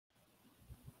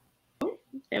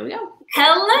There we go.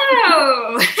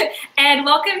 Hello, and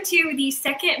welcome to the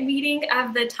second meeting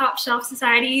of the Top Shelf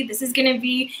Society. This is going to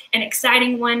be an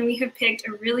exciting one. We have picked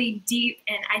a really deep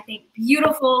and I think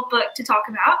beautiful book to talk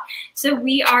about. So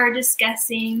we are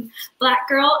discussing Black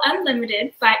Girl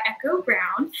Unlimited by Echo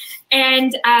Brown.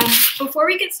 And before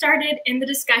we get started in the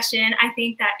discussion, I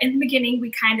think that in the beginning we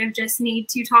kind of just need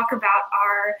to talk about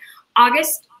our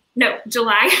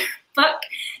July book.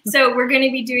 So we're going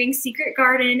to be doing Secret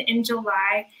Garden in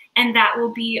July, and that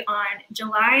will be on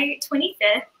July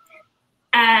 25th,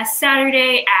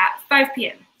 Saturday at 5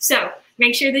 p.m. So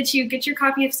make sure that you get your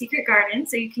copy of Secret Garden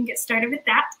so you can get started with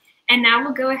that. And now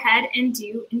we'll go ahead and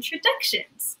do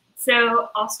introductions. So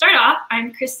I'll start off.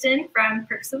 I'm Kristin from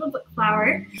Perks of a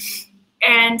Bookflower,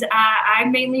 and I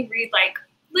mainly read like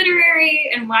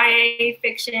literary and YA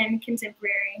fiction,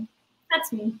 contemporary.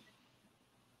 That's me.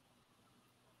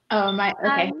 Oh,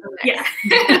 okay. Yeah.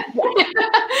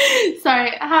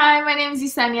 Sorry. Hi, my name is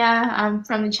Yesenia. I'm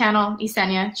from the channel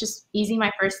Yesenia, just easy,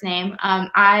 my first name.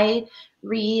 I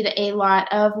read a lot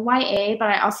of YA, but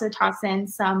I also toss in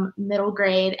some middle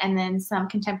grade and then some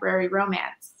contemporary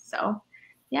romance. So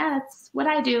yeah, that's what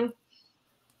I do.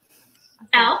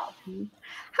 Elle?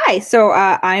 Hi, so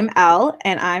I'm Elle,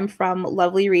 and I'm from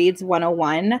Lovely Reads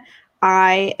 101.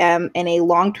 I am in a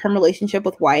long-term relationship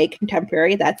with YA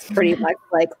contemporary. That's pretty much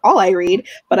like all I read,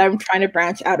 but I'm trying to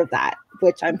branch out of that,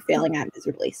 which I'm failing at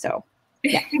miserably. So,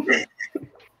 yeah.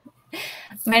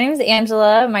 My name is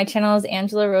Angela. My channel is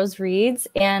Angela Rose Reads,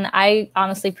 and I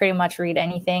honestly pretty much read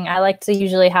anything. I like to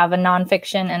usually have a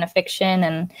nonfiction and a fiction,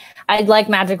 and I like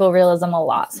magical realism a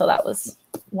lot, so that was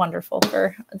wonderful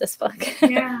for this book.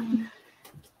 Yeah.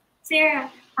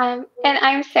 Sara. And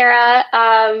I'm Sara.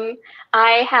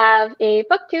 I have a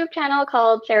booktube channel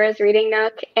called Sara's Reading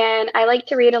Nook, and I like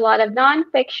to read a lot of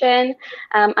nonfiction.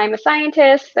 I'm a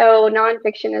scientist, so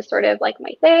nonfiction is sort of like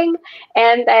my thing.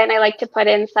 And then I like to put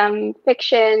in some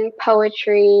fiction,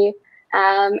 poetry,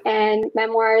 and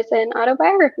memoirs and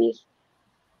autobiographies.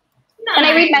 Nice. And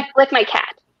I read with my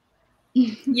cat.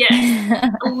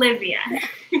 Yes, Olivia.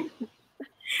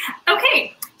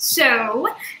 Okay, so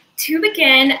to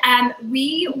begin,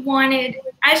 we wanted,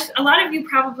 as a lot of you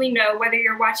probably know, whether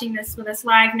you're watching this with us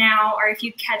live now or if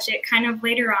you catch it kind of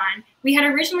later on, we had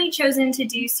originally chosen to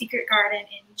do Secret Garden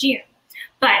in June.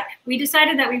 But we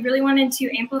decided that we really wanted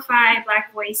to amplify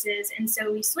Black voices, and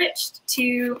so we switched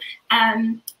to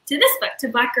this book, to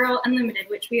Black Girl Unlimited,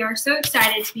 which we are so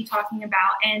excited to be talking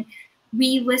about. And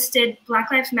we listed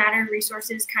Black Lives Matter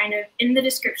resources kind of in the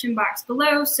description box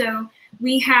below. So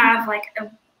we have like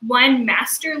one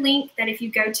master link that if you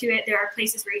go to it, there are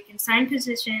places where you can sign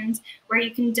petitions, where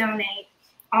you can donate,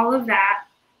 all of that.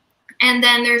 And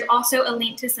then there's also a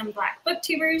link to some Black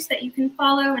booktubers that you can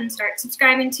follow and start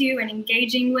subscribing to and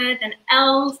engaging with. And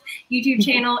Elle's YouTube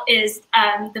channel is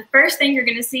the first thing you're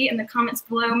going to see in the comments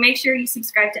below. Make sure you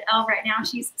subscribe to Elle right now.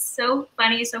 She's so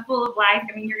funny, so full of life.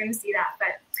 I mean, you're going to see that,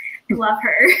 but I love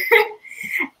her.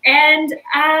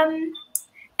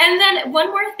 And then one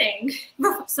more thing,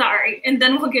 sorry, and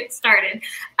then we'll get started.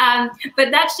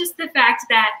 But that's just the fact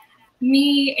that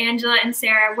me, Angela, and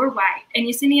Sara, we're white. And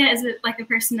Yesenia is like a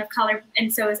person of color,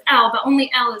 and so is Elle, but only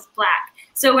Elle is Black.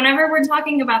 So whenever we're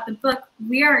talking about the book,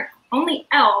 only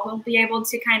Elle will be able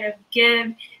to kind of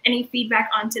give any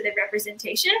feedback onto the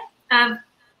representation of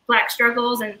Black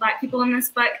struggles and Black people in this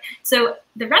book. So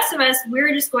the rest of us,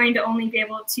 we're just going to only be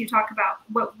able to talk about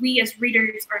what we as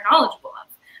readers are knowledgeable of,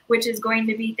 which is going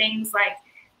to be things like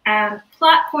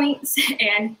plot points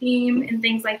and theme and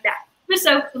things like that.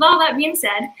 So with all that being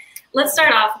said, let's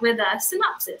start off with a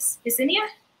synopsis. Yesenia?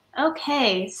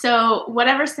 Okay, so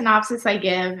whatever synopsis I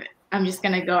give, I'm just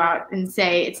going to go out and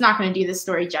say it's not going to do the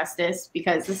story justice,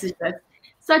 because this is just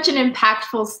such an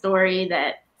impactful story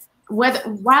that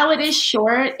while it is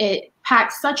short, it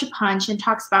packs such a punch and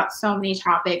talks about so many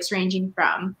topics ranging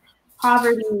from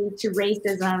poverty to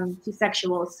racism to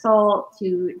sexual assault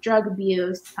to drug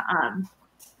abuse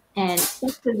and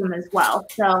sexism as well.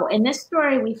 So in this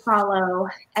story, we follow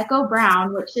Echo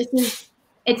Brown, which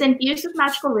it's infused with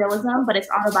magical realism, but it's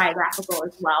autobiographical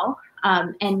as well.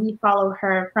 And we follow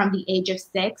her from the age of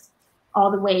 6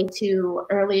 all the way to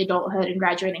early adulthood and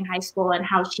graduating high school, and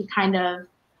how she kind of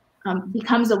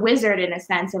becomes a wizard in a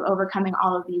sense of overcoming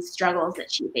all of these struggles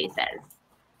that she faces.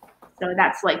 So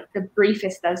that's like the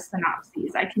briefest of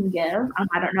synopses I can give.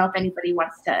 I don't know if anybody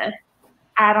wants to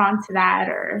add on to that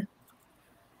or.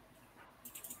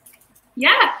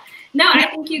 Yeah, no, I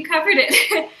think you covered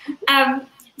it.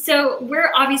 So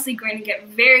we're obviously going to get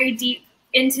very deep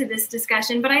into this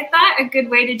discussion, but I thought a good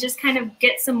way to just kind of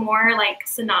get some more like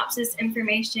synopsis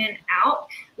information out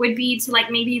would be to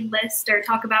like maybe list or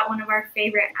talk about one of our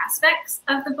favorite aspects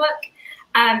of the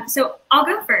book. So I'll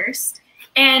go first.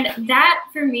 And that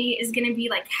for me is going to be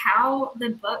like how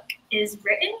the book is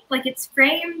written. Like it's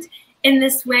framed in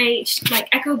this way. Like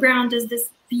Echo Brown does this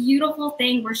beautiful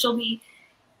thing where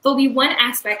there'll be one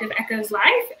aspect of Echo's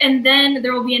life, and then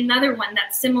there will be another one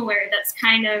that's similar, that's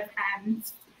kind of,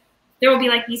 there will be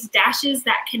like these dashes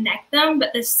that connect them,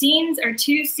 but the scenes are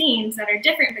two scenes that are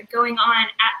different but going on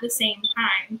at the same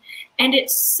time. And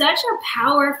it's such a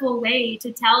powerful way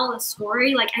to tell a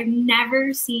story. Like I've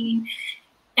never seen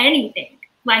anything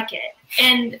like it.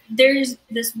 And there's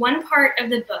this one part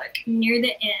of the book near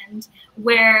the end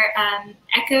where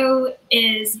Echo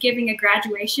is giving a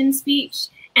graduation speech,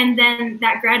 and then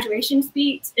that graduation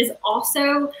speech is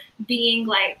also being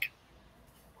like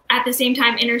at the same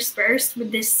time interspersed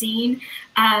with this scene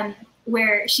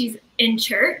where she's in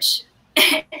church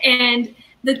and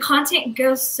the content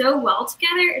goes so well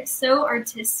together. It's so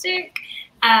artistic.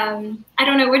 I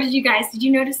don't know, did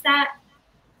you notice that?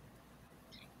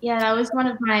 Yeah, that was one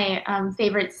of my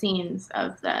favorite scenes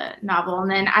of the novel. And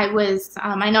then I was,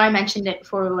 I know I mentioned it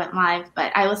before we went live,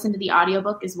 but I listened to the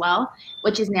audiobook as well,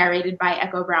 which is narrated by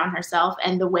Echo Brown herself.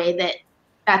 And the way that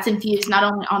that's infused not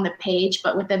only on the page,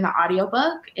 but within the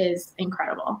audiobook is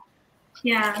incredible.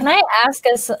 Yeah. Can I ask,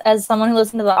 as someone who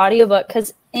listened to the audiobook,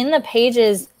 because in the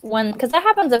pages, because that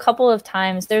happens a couple of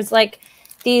times, there's like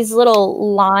these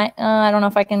little I don't know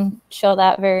if I can show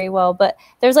that very well, but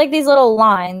there's like these little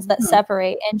lines that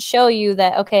separate and show you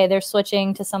that, okay, they're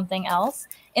switching to something else.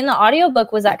 In the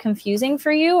audiobook, was that confusing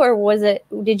for you, or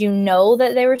did you know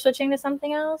that they were switching to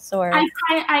something else? Or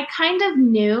I kind of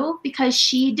knew, because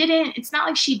it's not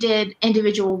like she did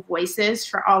individual voices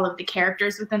for all of the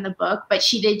characters within the book, but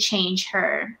she did change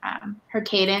her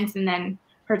cadence and then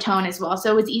her tone as well.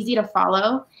 So it was easy to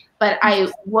follow. But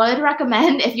I would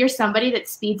recommend, if you're somebody that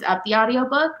speeds up the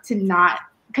audiobook, to not,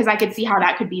 because I could see how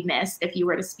that could be missed if you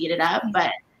were to speed it up.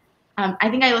 But I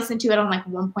think I listened to it on like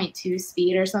 1.2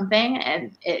 speed or something,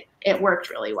 and it worked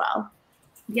really well.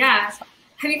 Yeah.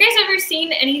 Have you guys ever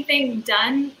seen anything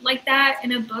done like that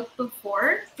in a book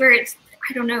before, where it's,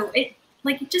 I don't know, it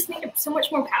just made it so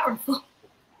much more powerful?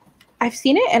 I've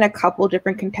seen it in a couple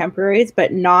different contemporaries,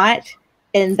 but not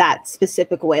in that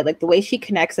specific way. Like the way she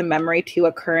connects a memory to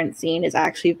a current scene is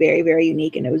actually very, very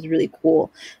unique, and it was really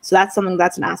cool. So that's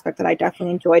an aspect that I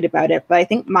definitely enjoyed about it. But I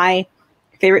think my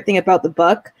favorite thing about the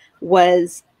book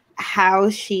was how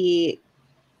she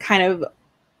kind of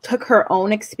took her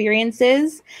own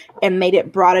experiences and made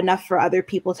it broad enough for other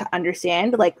people to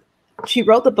understand. Like she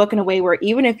wrote the book in a way where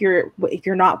even if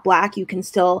you're not Black, you can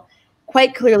still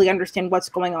quite clearly understand what's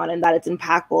going on, and that it's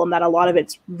impactful, and that a lot of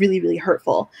it's really, really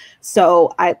hurtful.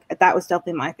 So that was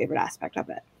definitely my favorite aspect of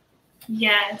it.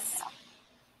 Yes.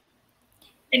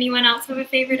 Anyone else have a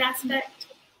favorite aspect?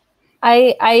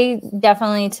 I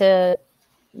definitely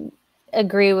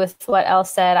agree with what Elle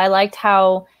said. I liked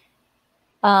how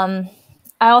I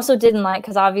also didn't like,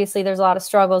 because obviously there's a lot of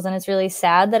struggles, and it's really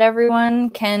sad that everyone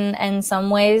can in some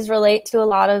ways relate to a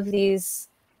lot of these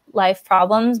life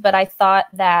problems. But I thought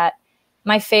that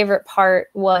my favorite part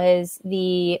was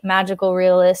the magical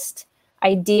realist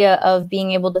idea of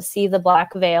being able to see the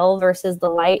black veil versus the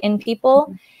light in people.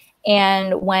 Mm-hmm.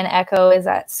 And when Echo is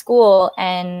at school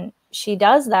and she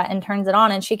does that and turns it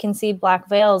on, and she can see black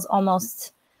veils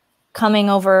almost coming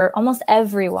over almost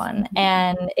everyone.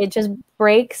 And it just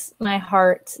breaks my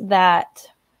heart that,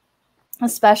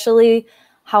 especially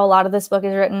how a lot of this book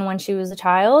is written when she was a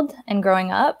child and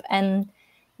growing up, and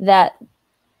that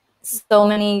so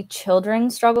many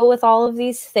children struggle with all of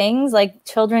these things. Like,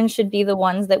 children should be the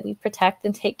ones that we protect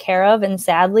and take care of. And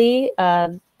sadly,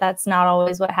 that's not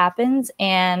always what happens.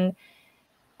 And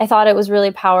I thought it was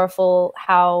really powerful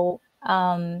how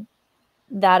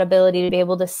that ability to be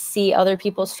able to see other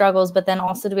people's struggles, but then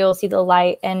also to be able to see the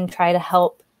light and try to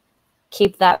help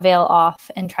keep that veil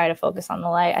off and try to focus on the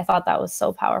light. I thought that was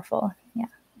so powerful. Yeah.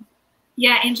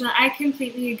 Yeah, Angela, I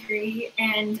completely agree.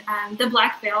 And the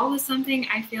black veil was something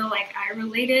I feel like I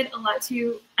related a lot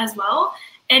to as well.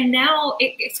 And now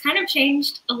it's kind of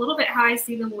changed a little bit how I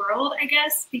see the world, I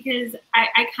guess, because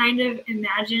I kind of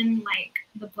imagine like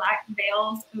the black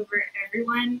veils over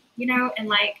everyone, you know, and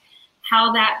like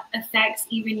how that affects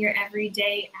even your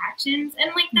everyday actions.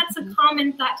 And like, that's a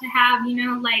common thought to have, you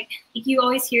know, like you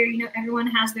always hear, you know, everyone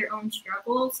has their own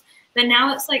struggles, but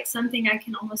now it's like something I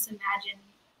can almost imagine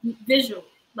visually,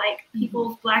 like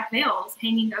people's black veils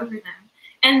hanging over them.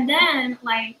 And then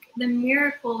like the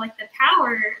miracle, like the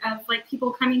power of like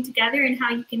people coming together and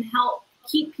how you can help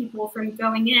keep people from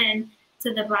going in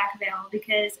to the black veil.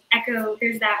 Because Echo,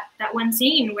 there's that one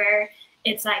scene where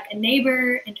it's like a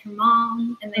neighbor and her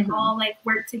mom, and they all like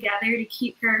work together to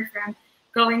keep her from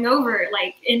going over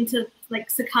like into like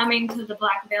succumbing to the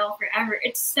black veil forever.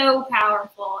 It's so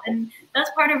powerful, and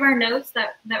that's part of our notes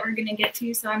that we're gonna get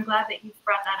to. So I'm glad that you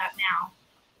brought that up now.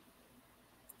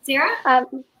 Sara?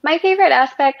 My favorite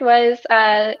aspect was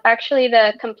actually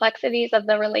the complexities of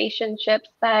the relationships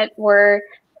that were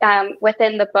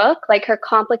within the book, like her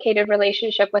complicated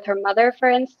relationship with her mother, for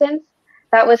instance.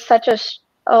 That was such a,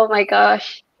 oh my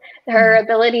gosh, her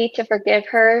ability to forgive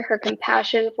her, her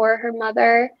compassion for her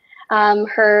mother,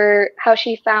 how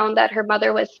she found that her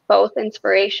mother was both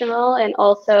inspirational and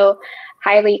also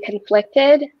highly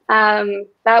conflicted.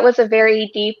 That was a very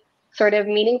deep, sort of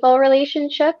meaningful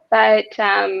relationship that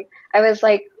I was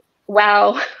like,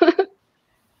 wow.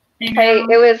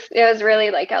 It was really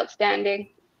like outstanding.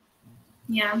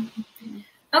 Yeah.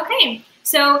 Okay.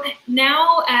 So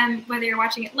now, whether you're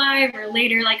watching it live or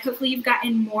later, like hopefully you've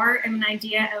gotten more of an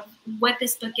idea of what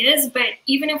this book is. But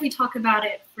even if we talk about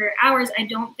it for hours, I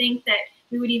don't think that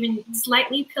we would even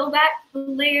slightly peel back the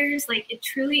layers. Like it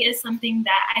truly is something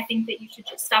that I think that you should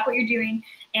just stop what you're doing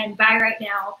and buy right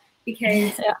now,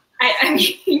 because I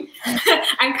mean,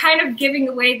 I'm kind of giving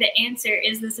away the answer,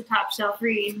 is this a top shelf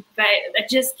read? But I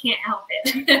just can't help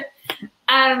it.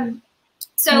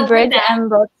 So Bridge M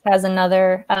Books has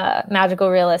another magical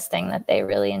realist thing that they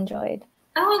really enjoyed.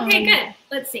 Oh, okay, good.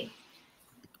 Let's see.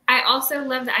 I also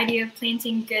love the idea of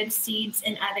planting good seeds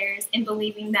in others and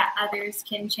believing that others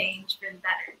can change for the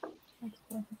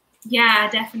better. Yeah,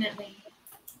 definitely.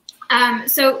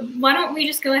 So why don't we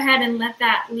just go ahead and let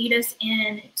that lead us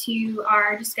into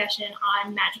our discussion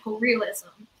on magical realism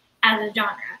as a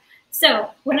genre. So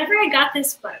whenever I got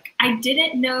this book, I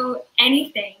didn't know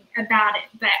anything about it,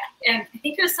 but I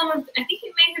think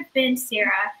it may have been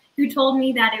Sara who told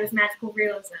me that it was magical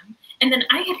realism. And then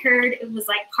I had heard it was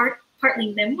like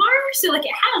partly memoir, so like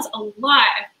it has a lot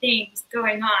of things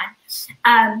going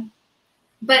on.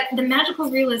 But the magical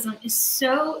realism is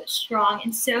so strong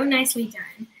and so nicely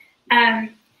done.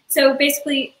 So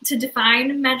basically, to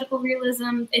define magical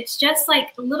realism, it's just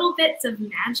like little bits of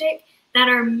magic that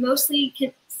are mostly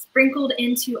sprinkled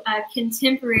into a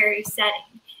contemporary setting.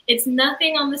 It's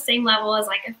nothing on the same level as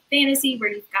like a fantasy where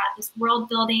you've got this world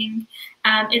building.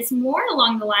 It's more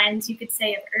along the lines, you could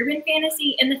say, of urban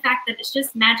fantasy, in the fact that it's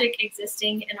just magic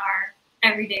existing in our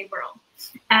everyday world.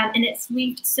 And it's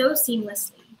weaved so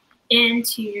seamlessly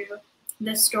into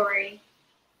the story.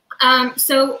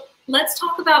 So let's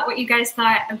talk about what you guys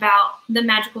thought about the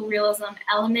magical realism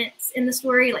elements in the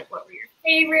story. Like, what were your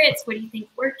favorites? What do you think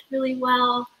worked really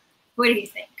well? What do you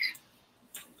think?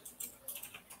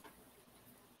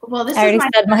 Well, I already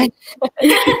said mine.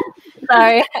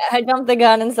 Sorry, I jumped the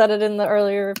gun and said it in the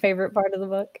earlier favorite part of the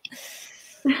book.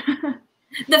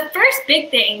 The first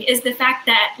big thing is the fact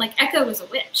that like Echo was a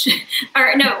witch,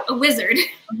 or no, a wizard.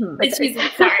 Excuse me,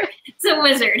 sorry, it's a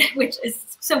wizard, which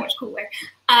is so much cooler.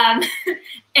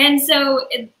 And so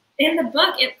in the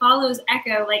book, it follows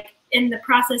Echo like in the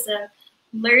process of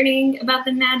learning about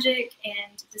the magic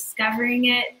and discovering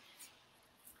it,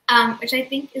 which I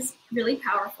think is really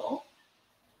powerful.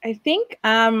 I think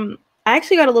I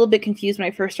actually got a little bit confused when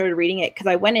I first started reading it, because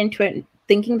I went into it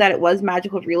thinking that it was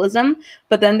magical realism,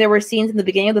 but then there were scenes in the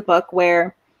beginning of the book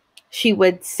where she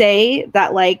would say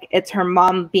that like it's her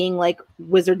mom being like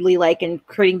wizardly like and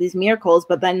creating these miracles,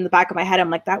 but then in the back of my head I'm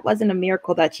like, that wasn't a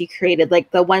miracle that she created. Like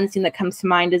the one scene that comes to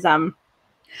mind is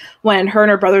when her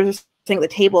and her brothers are sitting at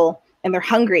the table and they're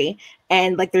hungry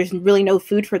and like there's really no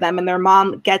food for them, and their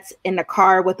mom gets in a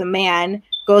car with a man,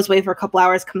 goes away for a couple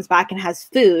hours, comes back and has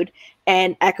food,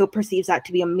 and Echo perceives that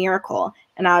to be a miracle.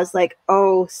 And I was like,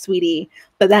 oh, sweetie.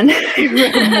 But then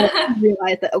I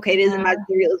realized that, okay, it is a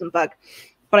magical realism book.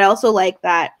 But I also like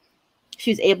that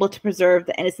she was able to preserve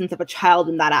the innocence of a child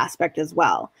in that aspect as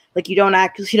well. Like she doesn't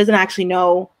actually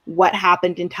know what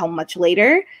happened until much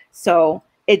later. So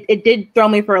it did throw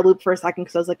me for a loop for a second,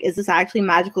 because I was like, is this actually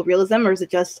magical realism or is it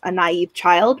just a naive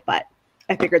child? But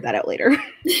I figured that out later.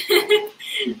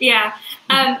 Yeah,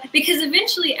 because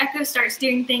eventually Echo starts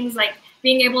doing things like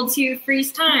being able to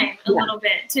freeze time a little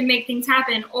bit to make things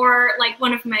happen. Or like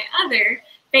one of my other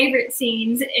favorite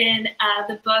scenes in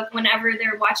the book, whenever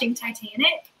they're watching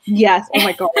Titanic. Yes. Oh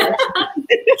my God.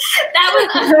 That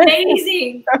was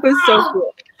amazing. That was so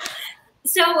cool.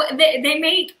 So they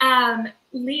make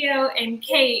Leo and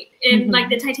Kate in like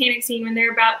the Titanic scene when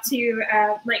they're about to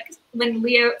like when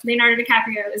Leonardo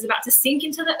DiCaprio is about to sink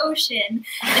into the ocean.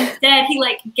 Instead, he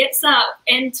like gets up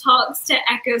and talks to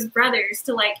Echo's brothers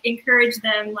to like encourage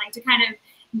them like to kind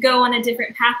of go on a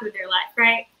different path with their life,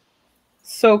 right?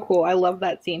 So cool. I love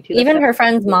that scene too. Even her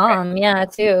friend's mom, yeah,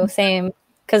 too. Same.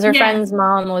 because her friend's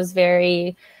mom was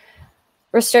very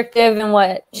restrictive in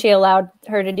what she allowed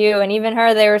her to do. And even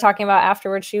her, they were talking about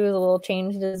afterwards, she was a little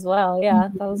changed as well. Yeah,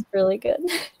 that was really good.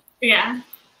 Yeah.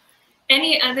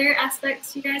 Any other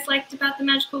aspects you guys liked about the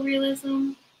magical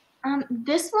realism?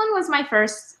 This one was my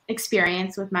first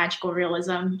experience with magical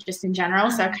realism, just in general.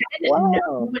 So I kind of didn't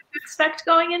know what to expect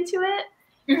going into it.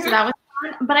 So that was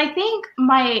fun. But I think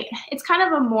it's kind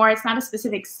of it's not a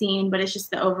specific scene, but it's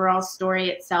just the overall story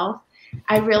itself.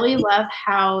 I really love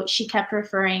how she kept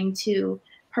referring to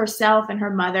herself and her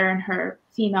mother and her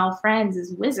female friends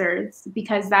as wizards,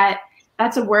 because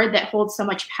that's a word that holds so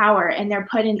much power, and they're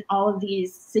put in all of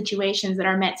these situations that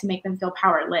are meant to make them feel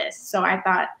powerless. So I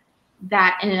thought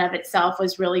that in and of itself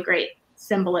was really great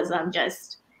symbolism.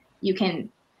 Just, you can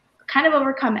kind of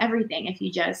overcome everything if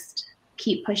you just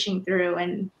keep pushing through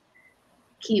and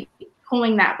keep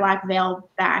pulling that black veil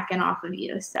back and off of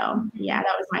you. So yeah,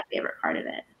 that was my favorite part of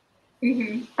it.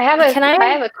 I have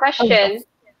a question.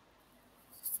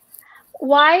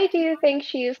 Why do you think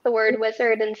she used the word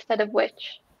wizard instead of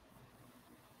witch?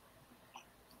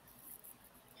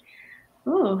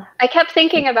 Ooh. I kept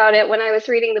thinking about it when I was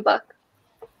reading the book.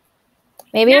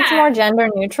 Maybe it's more gender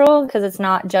neutral because it's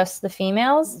not just the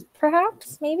females,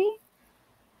 perhaps, maybe?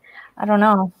 I don't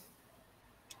know.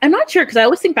 I'm not sure, because I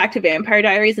always think back to Vampire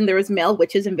Diaries, and there was male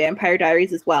witches in Vampire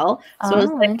Diaries as well. So I was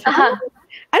like,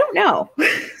 I don't know.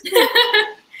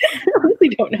 I really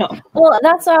don't know. Well,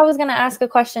 that's why I was going to ask a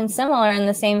question similar in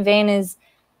the same vein is,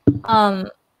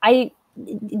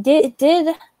 did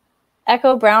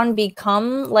Echo Brown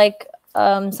become like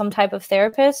some type of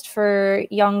therapist for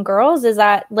young girls? Is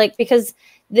that like, because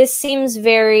this seems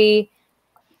very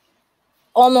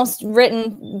almost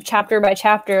written chapter by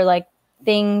chapter, like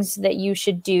things that you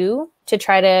should do to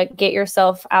try to get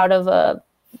yourself out of a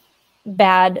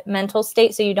bad mental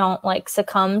state so you don't like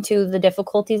succumb to the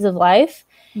difficulties of life.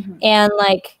 And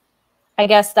like, I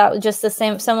guess that was just the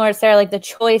same, similar to Sarah, like the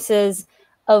choices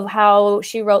of how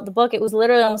she wrote the book. It was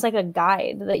literally almost like a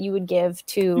guide that you would give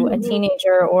to a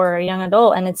teenager or a young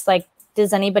adult. And it's like,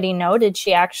 does anybody know? Did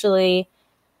she actually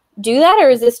do that? Or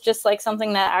is this just like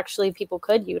something that actually people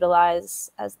could utilize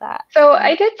as that? So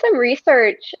I did some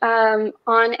research on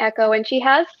Echo, and she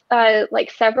has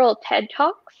like several TED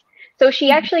Talks. So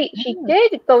she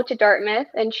did go to Dartmouth,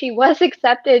 and she was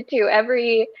accepted to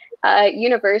every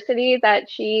university that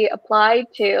she applied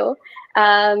to.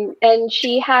 And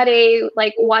she had a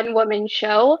like one-woman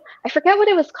show. I forget what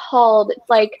it was called. It's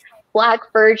like Black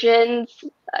Virgins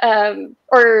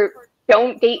or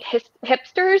Don't Date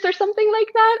Hipsters or something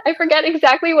like that. I forget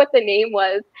exactly what the name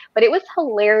was, but it was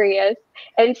hilarious.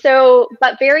 And so,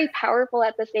 but very powerful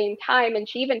at the same time. And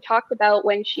she even talked about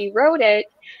when she wrote it,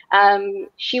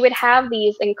 she would have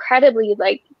these incredibly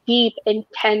like deep,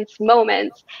 intense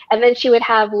moments, and then she would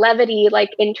have levity like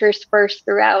interspersed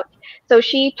throughout. So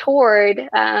she toured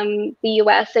the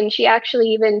US, and she actually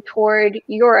even toured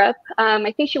Europe.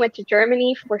 I think she went to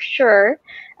Germany for sure,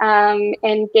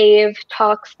 and gave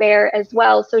talks there as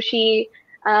well. So she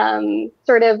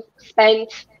sort of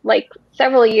spent like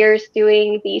several years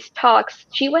doing these talks.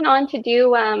 She went on to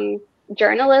do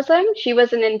journalism. She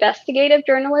was an investigative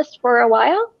journalist for a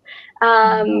while.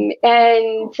 And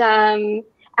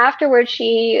afterwards,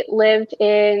 she lived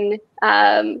in,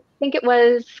 I think it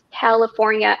was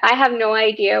California. I have no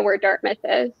idea where Dartmouth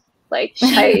is. Like,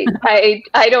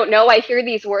 I don't know. I hear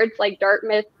these words like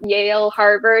Dartmouth, Yale,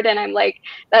 Harvard, and I'm like,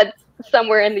 that's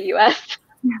somewhere in the US.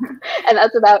 And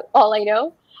that's about all I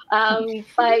know.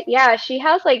 But yeah, she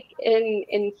has like an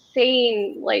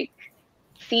insane like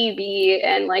CV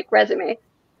and like resume.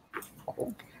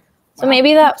 So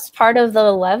maybe that's part of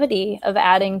the levity of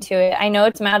adding to it. I know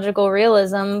it's magical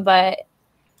realism, but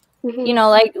you know,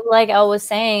 like Elle was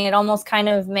saying, it almost kind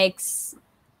of makes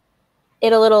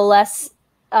it a little less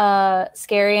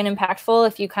scary and impactful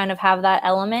if you kind of have that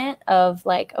element of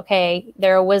like, okay,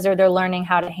 they're a wizard, they're learning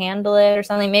how to handle it or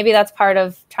something. Maybe that's part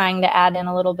of trying to add in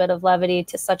a little bit of levity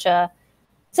to such a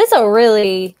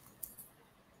really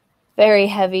very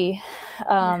heavy,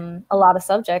 a lot of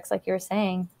subjects, like you were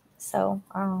saying. So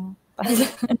I don't know.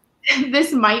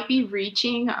 This might be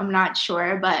reaching, I'm not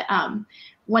sure, but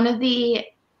one of the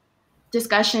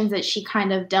discussions that she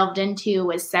kind of delved into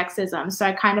was sexism. So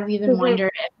I kind of even wonder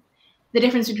if the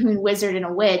difference between wizard and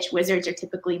a witch, wizards are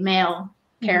typically male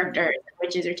characters,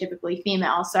 witches are typically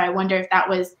female. So I wonder if that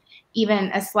was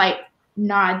even a slight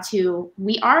nod to,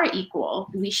 we are equal,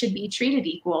 we should be treated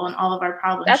equal, and all of our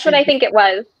problems. That's what I think it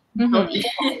was. Yeah.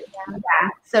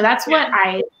 So that's what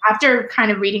after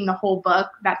kind of reading the whole book,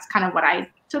 that's kind of what I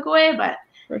took away, but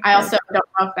I also don't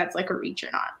know if that's like a reach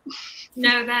or not.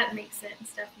 No, that makes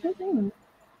sense, definitely.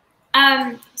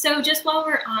 So just while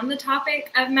we're on the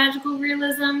topic of magical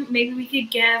realism, maybe we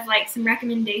could give like some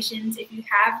recommendations if you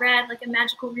have read like a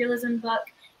magical realism book.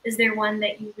 Is there one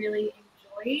that you really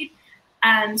enjoyed?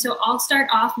 So I'll start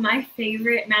off. My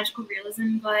favorite magical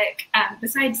realism book,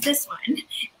 besides this one,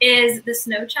 is The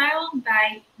Snow Child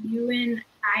by Ewan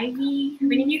Ivey.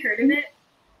 Have any of you heard of it?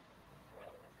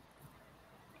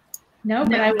 No,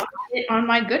 but I want it on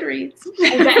my Goodreads.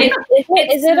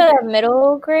 Is it a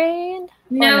middle grade?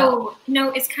 No,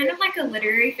 it's kind of like a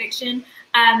literary fiction,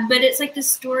 but it's like the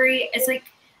story. It's like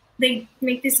they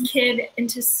make this kid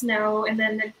into snow, and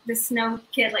then the snow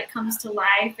kid like comes to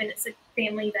life, and it's a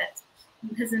family that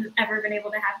hasn't ever been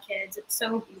able to have kids. It's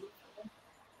so beautiful.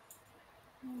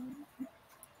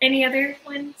 Any other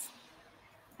ones?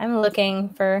 I'm looking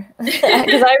for,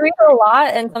 because I read a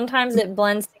lot, and sometimes it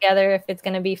blends together if it's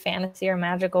going to be fantasy or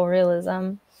magical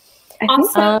realism.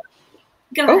 Also,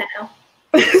 go ahead, Elle.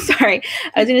 Sorry.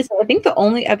 I was going to say, I think the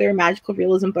only other magical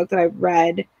realism book that I've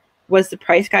read was The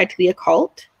Price Guide to the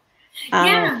Occult.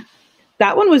 Yeah.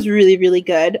 That one was really, really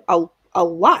good. A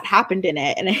lot happened in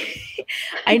it. And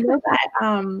I know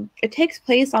that it takes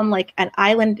place on like an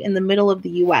island in the middle of the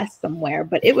US somewhere,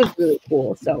 but it was really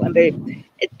cool. So, and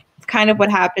it's kind of what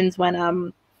happens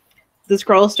when this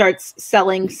girl starts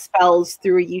selling spells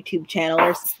through a YouTube channel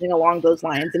or something along those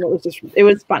lines. And it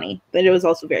was funny, but it was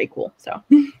also very cool. So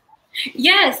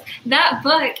yes, that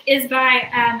book is by,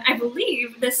 I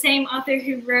believe, the same author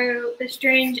who wrote The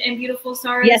Strange and Beautiful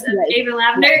Sorrows of Ava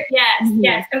Lavender. Yes,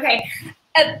 yes. Okay.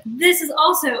 This is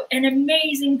also an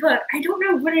amazing book. I don't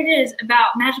know what it is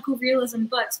about magical realism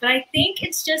books, but I think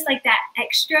it's just like that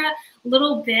extra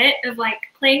little bit of like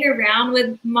playing around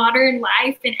with modern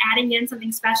life and adding in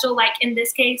something special. Like in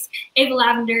this case, Ava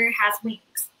Lavender has wings.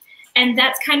 And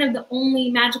that's kind of the only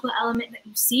magical element that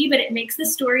you see, but it makes the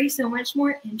story so much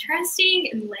more interesting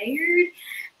and layered.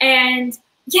 And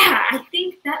yeah, I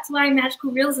think that's why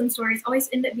magical realism stories always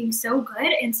end up being so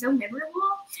good and so memorable,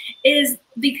 is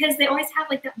because they always have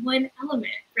like that one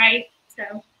element, right?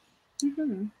 So,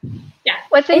 yeah.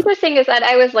 What's interesting is that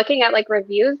I was looking at like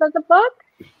reviews of the book,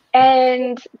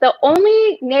 and the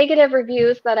only negative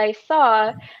reviews that I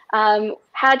saw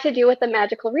had to do with the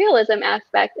magical realism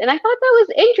aspect. And I thought that was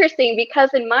interesting because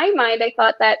in my mind, I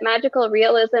thought that magical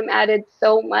realism added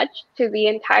so much to the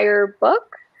entire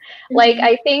book. Like,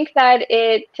 I think that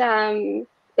it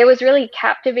was really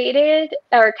captivating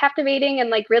and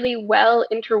like really well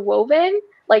interwoven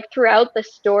like throughout the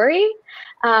story.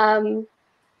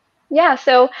 Yeah,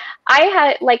 so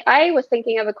I was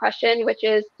thinking of a question, which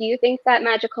is, do you think that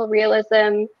magical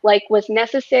realism like was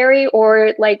necessary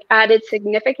or like added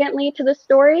significantly to the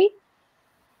story?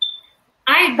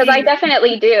 Because I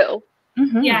definitely do.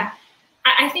 Yeah.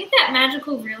 I think that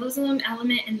magical realism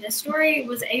element in this story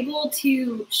was able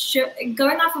to show,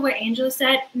 going off of what Angela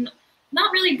said,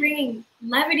 not really bringing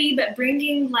levity, but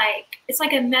bringing like, it's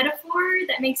like a metaphor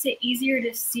that makes it easier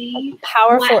to see.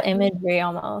 Powerful imagery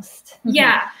almost.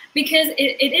 Yeah, because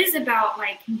it is about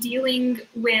like dealing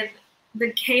with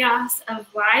the chaos of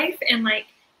life, and like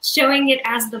showing it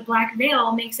as the black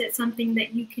veil makes it something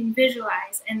that you can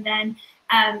visualize. And then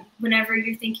whenever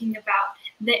you're thinking about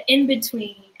the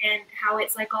in-between and how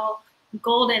it's like all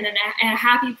golden and a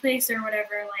happy place or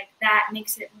whatever, like that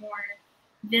makes it more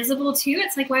visible too.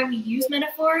 It's like why we use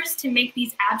metaphors to make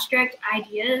these abstract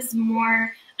ideas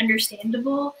more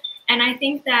understandable. And I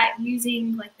think that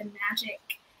using like the magic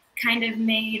kind of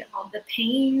made all the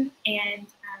pain and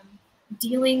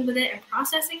dealing with it and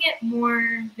processing it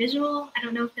more visual. I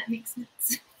don't know if that makes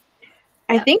sense.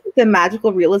 I think if the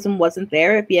magical realism wasn't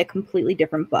there, it'd be a completely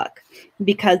different book,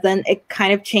 because then it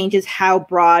kind of changes how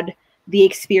broad the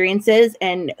experience is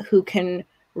and who can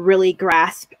really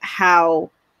grasp how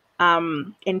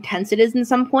intense it is in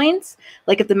some points.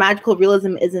 Like if the magical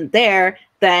realism isn't there,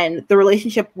 then the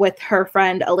relationship with her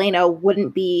friend Elena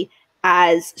wouldn't be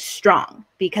as strong,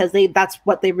 because that's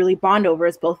what they really bond over,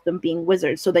 is both of them being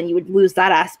wizards. So then you would lose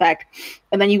that aspect,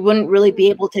 and then you wouldn't really be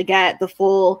able to get the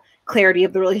full clarity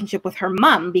of the relationship with her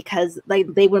mom, because they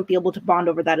wouldn't be able to bond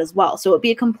over that as well. So it'd be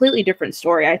a completely different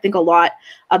story. I think a lot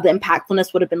of the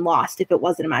impactfulness would have been lost if it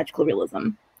wasn't a magical realism.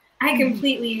 I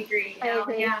completely agree. I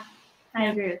agree. Yeah, I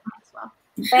agree with that as well.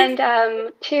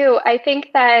 And too, I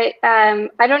think that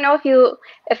I don't know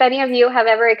if any of you have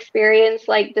ever experienced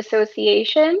like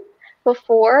dissociation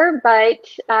before, but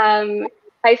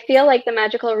I feel like the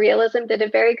magical realism did a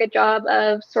very good job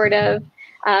of sort of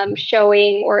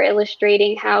showing or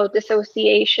illustrating how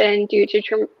dissociation due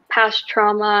to past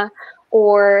trauma,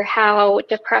 or how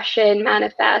depression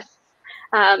manifests,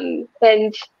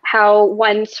 and how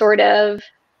one sort of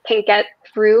can get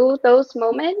through those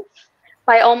moments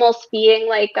by almost being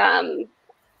like on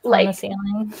the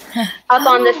ceiling. up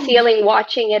on the ceiling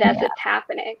watching it as it's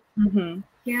happening.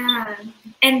 Yeah,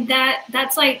 and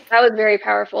that's like, that was very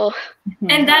powerful.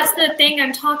 And that's the thing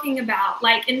I'm talking about.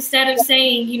 Like, instead of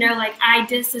saying, you know, like, I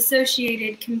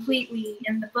disassociated completely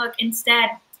in the book, instead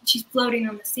she's floating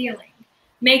on the ceiling,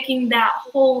 making that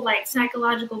whole like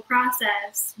psychological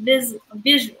process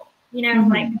visual, you know,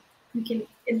 like you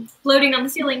can, floating on the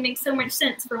ceiling makes so much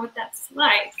sense for what that's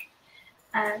like.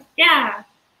 Yeah.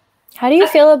 How do you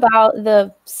feel about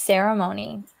the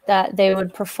ceremony that they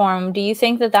would perform? Do you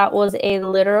think that that was a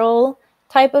literal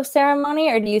type of ceremony,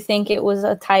 or do you think it was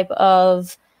a type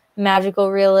of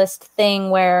magical realist thing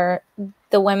where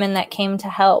the women that came to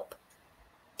help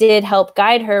did help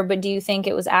guide her, but do you think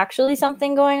it was actually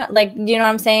something going on? Like, you know what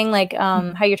I'm saying? Like,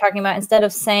 how you're talking about, instead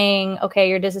of saying, okay,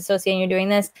 you're disassociating, you're doing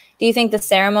this, do you think the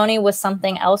ceremony was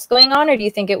something else going on, or do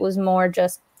you think it was more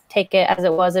just take it as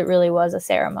it was, it really was a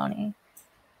ceremony?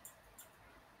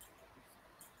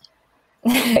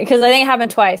 Because I think it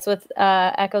happened twice with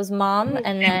Echo's mom,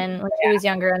 and then when she was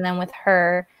younger, and then with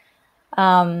her.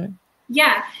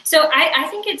 Yeah, so I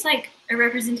think it's like a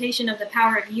representation of the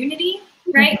power of unity,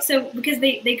 right? So because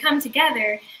they come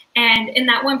together, and in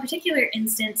that one particular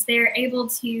instance, they're able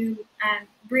to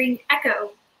bring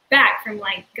Echo back from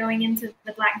like going into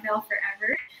the black veil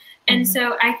forever. And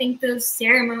so I think those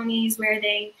ceremonies where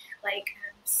they like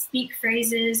speak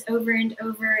phrases over and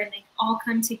over and they all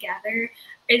come together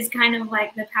is kind of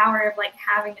like the power of like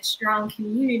having a strong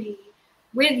community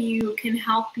with you can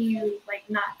help you like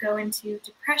not go into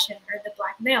depression or the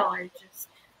black veil or just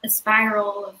a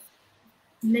spiral of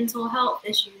mental health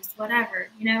issues, whatever,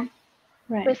 you know?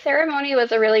 Right. The ceremony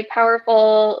was a really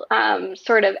powerful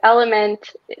sort of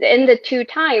element in the two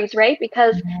times, right?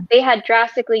 Because they had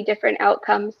drastically different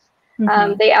outcomes.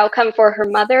 The outcome for her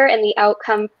mother and the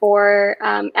outcome for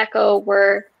Echo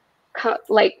were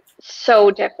like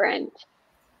so different.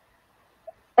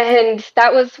 And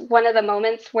that was one of the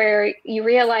moments where you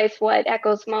realize what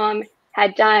Echo's mom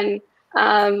had done.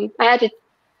 I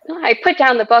put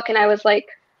down the book and I was like,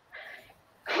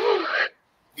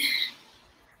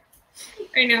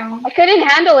 I know. I couldn't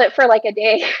handle it for like a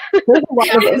day.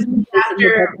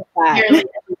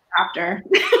 After.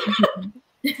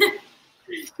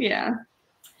 Yeah.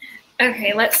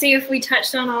 Okay, let's see if we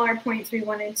touched on all our points we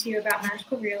wanted to about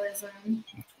magical realism.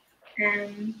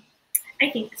 I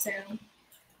think so.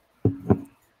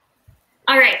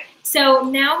 All right, so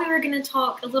now we were going to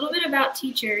talk a little bit about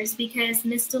teachers because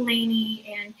Miss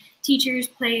Delaney and teachers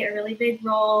play a really big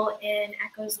role in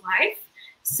Echo's life.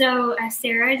 So,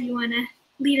 Sarah, do you want to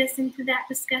lead us into that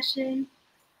discussion?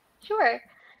 Sure.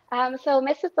 So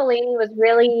Mrs. Delaney was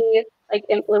really like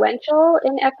influential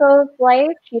in Echo's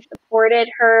life. She supported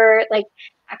her like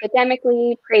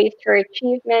academically, praised her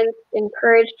achievements,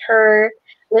 encouraged her,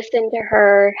 listened to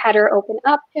her, had her open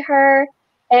up to her,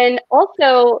 and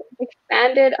also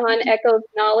expanded on Echo's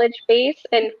knowledge base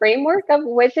and framework of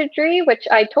wizardry, which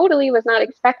I totally was not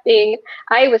expecting.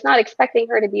 I was not expecting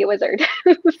her to be a wizard.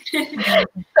 So I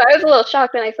was a little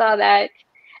shocked when I saw that.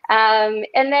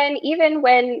 And then even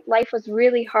when life was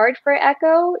really hard for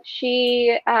Echo,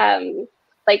 she,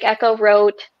 like Echo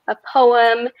wrote a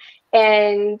poem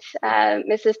and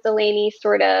Mrs. Delaney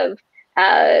sort of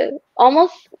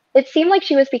almost, it seemed like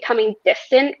she was becoming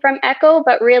distant from Echo,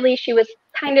 but really she was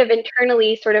kind of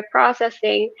internally sort of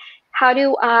processing, how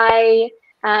do I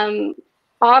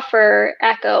offer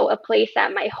Echo a place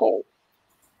at my home?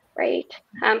 Right?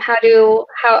 How do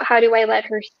I let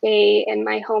her stay in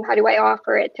my home? How do I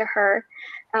offer it to her?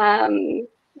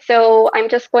 So I'm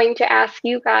just going to ask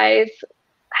you guys,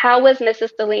 how was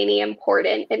Mrs. Delaney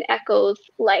important in Echo's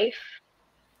life?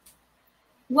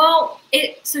 Well,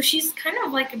 so she's kind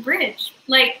of like a bridge.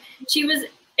 Like she was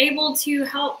able to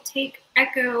help take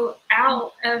Echo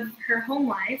out of her home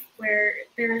life where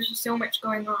there's just so much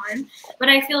going on. But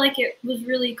I feel like it was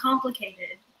really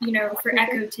complicated, you know, for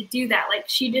Echo to do that. Like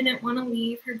she didn't want to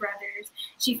leave her brothers.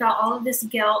 She felt all of this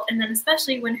guilt. And then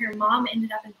especially when her mom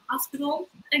ended up in the hospital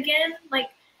again, like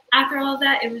after all of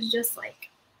that, it was just like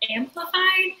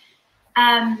amplified.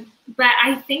 But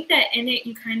I think that in it,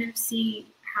 you kind of see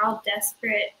how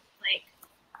desperate like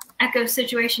Echo's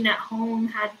situation at home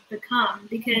had become,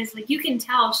 because like you can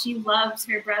tell she loves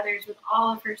her brothers with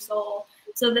all of her soul.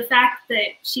 So the fact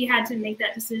that she had to make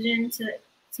that decision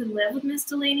to live with Miss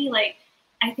Delaney, like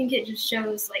I think it just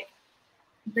shows like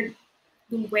the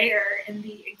wear and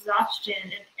the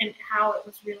exhaustion and how it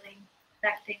was really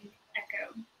affecting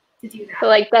Echo to do that. So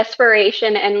like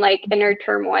desperation and like inner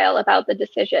turmoil about the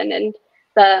decision and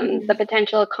the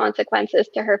potential consequences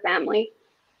to her family.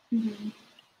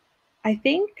 I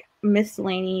think Miss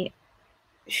Delaney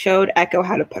showed Echo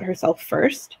how to put herself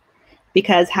first,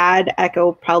 because had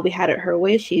Echo probably had it her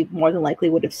way, she more than likely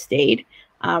would have stayed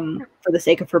for the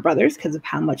sake of her brothers because of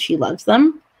how much she loves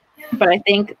them. But I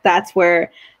think that's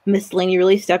where Miss Delaney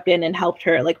really stepped in and helped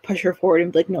her, like, push her forward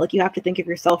and be like, no, like, you have to think of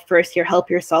yourself first here, help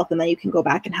yourself, and then you can go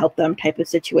back and help them type of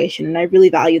situation. And I really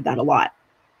valued that a lot.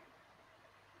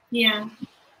 Yeah.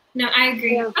 No, I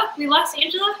agree. Yeah. Oh, we lost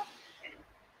Angela?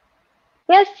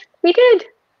 Yes, we did.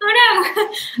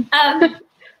 Oh no.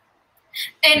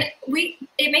 And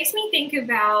it makes me think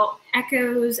about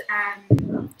Echo's,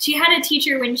 she had a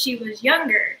teacher when she was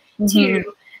younger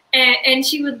too. And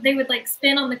they would like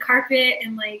spin on the carpet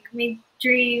and like make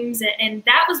dreams. And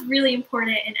that was really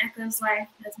important in Echo's life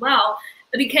as well.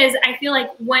 Because I feel like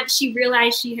once she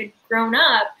realized she had grown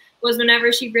up was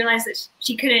whenever she realized that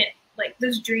she couldn't, like,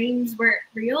 those dreams weren't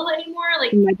real anymore.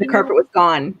 Like the carpet was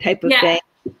gone type of thing.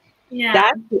 Yeah.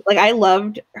 That, like, I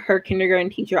loved her kindergarten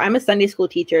teacher. I'm a Sunday school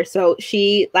teacher, so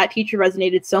that teacher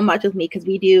resonated so much with me because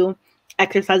we do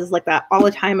exercises like that all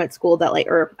the time at school that, like,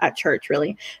 or at church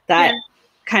really, that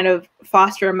kind of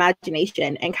foster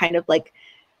imagination and kind of like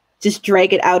just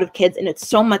drag it out of kids. And it's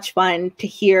so much fun to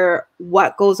hear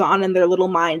what goes on in their little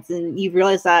minds. And you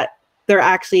realize that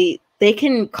they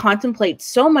can contemplate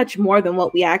so much more than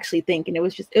what we actually think. And it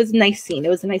was a nice scene. It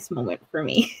was a nice moment for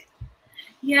me.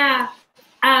 Yeah.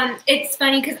 It's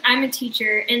funny because I'm a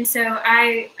teacher, and so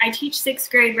I teach 6th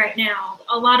grade right now.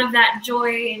 A lot of that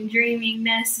joy and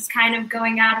dreaminess is kind of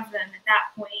going out of them at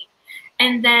that point.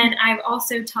 And then I've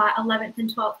also taught 11th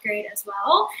and 12th grade as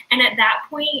well. And at that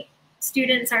point,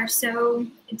 students are so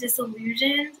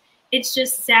disillusioned. It's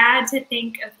just sad to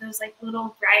think of those like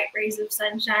little bright rays of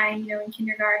sunshine, you know, in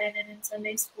kindergarten and in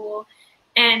Sunday school.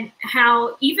 And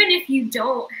how even if you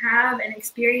don't have an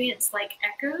experience like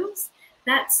Echo's,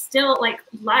 that's still like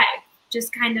life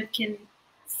just kind of can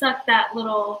suck that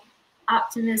little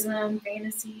optimism,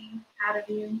 fantasy out of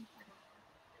you.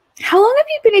 How long have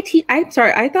you been a teacher? I'm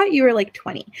sorry, I thought you were like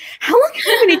 20. How long have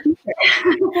you been a teacher?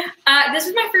 This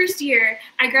is my first year.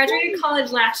 I graduated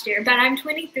college last year, but I'm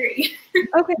 23.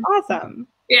 Okay, awesome.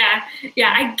 Yeah,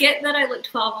 I get that I look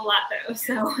 12 a lot though,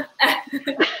 so.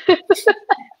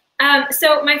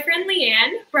 So my friend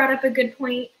Leanne brought up a good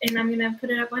point, and I'm gonna put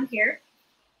it up on here.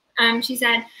 She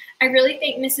said, I really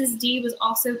think Mrs. D was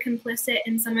also complicit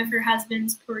in some of her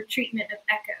husband's poor treatment of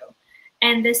Echo.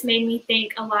 And this made me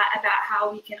think a lot about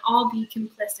how we can all be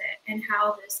complicit and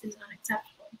how this is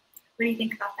unacceptable. What do you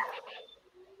think about that?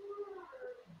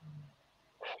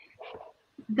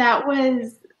 That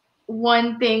was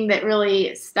one thing that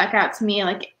really stuck out to me.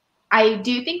 Like, I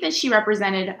do think that she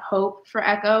represented hope for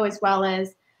Echo, as well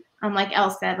as, like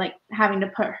Elle said, like having to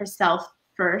put herself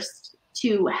first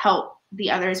to help the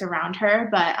others around her.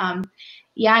 But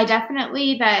yeah,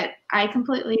 I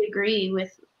completely agree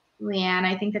with Leanne.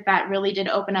 I think that really did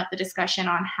open up the discussion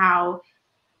on how,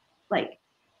 like,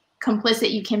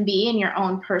 complicit you can be in your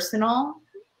own personal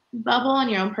bubble and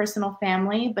your own personal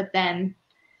family, but then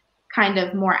kind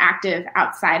of more active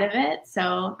outside of it.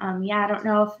 So yeah, I don't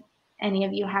know if any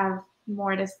of you have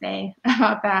more to say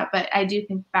about that, but I do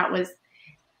think that was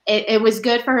it was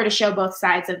good for her to show both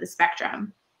sides of the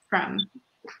spectrum from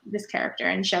this character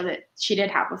and show that she did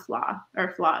have a flaw,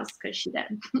 or flaws, because she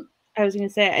did. I was going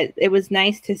to say, it was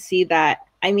nice to see that.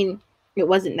 I mean, it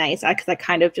wasn't nice because I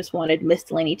kind of just wanted Miss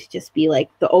Delaney to just be like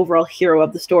the overall hero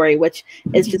of the story, which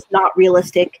is just not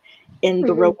realistic in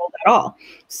the real world at all.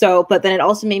 So, but then it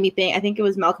also made me think, I think it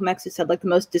was Malcolm X who said, like, the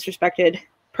most disrespected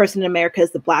person in America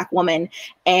is the Black woman.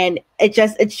 And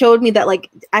it showed me that, like,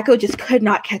 Echo just could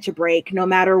not catch a break no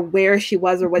matter where she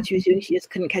was or what she was doing. She just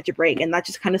couldn't catch a break. And that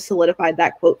just kind of solidified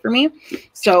that quote for me.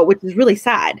 So, which is really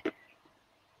sad.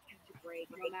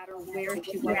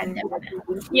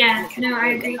 Yeah, no, I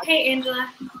agree. Hey, Angela.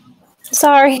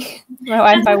 Sorry, my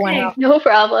Wi-Fi went out. No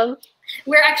problem.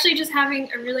 We're actually just having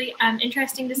a really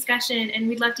interesting discussion, and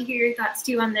we'd love to hear your thoughts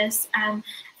too on this.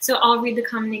 So I'll read the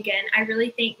comment again. I really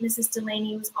think Mrs.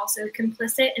 Delaney was also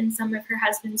complicit in some of her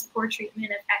husband's poor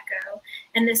treatment of Echo,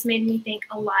 and this made me think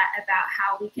a lot about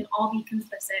how we can all be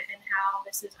complicit and how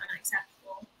this is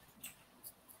unacceptable.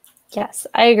 Yes,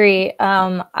 I agree.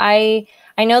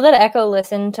 I know that Echo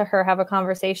listened to her have a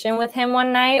conversation with him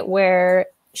one night where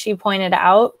she pointed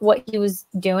out what he was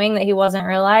doing that he wasn't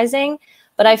realizing,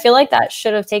 but I feel like that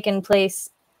should have taken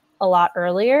place a lot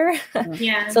earlier.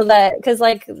 Yeah. So that, because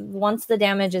like once the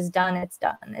damage is done, it's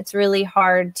done. It's really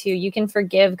hard to, you can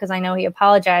forgive because I know he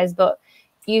apologized, but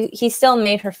he still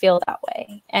made her feel that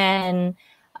way. And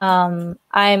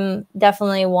I'm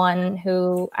definitely one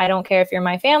who, I don't care if you're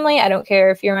my family, I don't care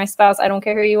if you're my spouse, I don't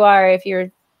care who you are, if you're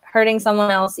hurting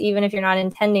someone else, even if you're not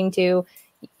intending to,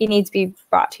 it needs to be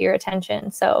brought to your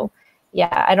attention. So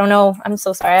yeah, I don't know. I'm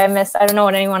so sorry. I don't know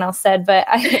what anyone else said, but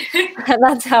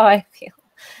that's how I feel.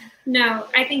 No,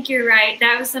 I think you're right.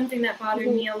 That was something that bothered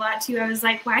me a lot too. I was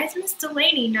like, why is Miss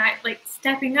Delaney not like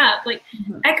stepping up? Like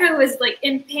Echo was like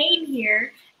in pain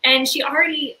here, and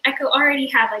Echo already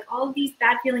had like all of these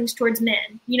bad feelings towards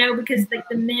men, you know, because like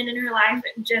the men in her life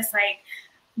had just like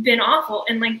been awful.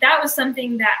 And like that was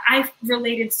something that I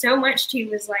related so much to,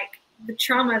 was like the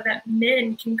trauma that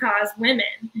men can cause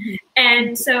women.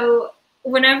 And so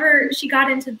whenever she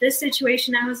got into this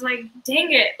situation, I was like,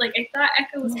 dang it. Like I thought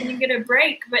Echo was going to get a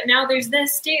break, but now there's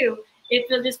this too. It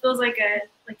just feels like a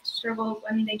struggle.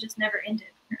 I mean, they just never ended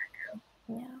for Echo.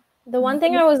 Yeah. The one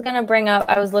thing I was going to bring up,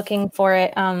 I was looking for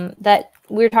it, that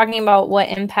we were talking about what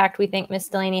impact we think Miss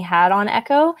Delaney had on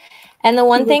Echo. And the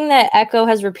one thing that Echo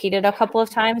has repeated a couple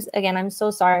of times, again, I'm so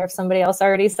sorry if somebody else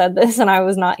already said this and I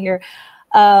was not here.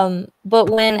 But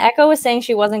when Echo was saying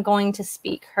she wasn't going to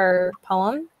speak her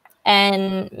poem,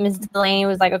 and Ms. Delaney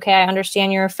was like, okay, I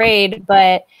understand you're afraid,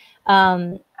 but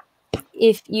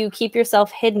if you keep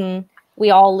yourself hidden,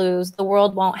 we all lose. The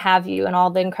world won't have you and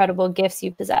all the incredible gifts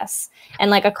you possess.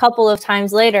 And like a couple of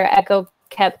times later, Echo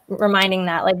kept reminding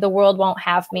that, like, the world won't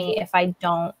have me if I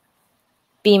don't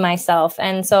be myself.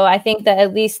 And so I think that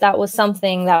at least that was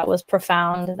something that was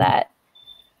profound, that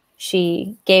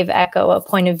she gave Echo a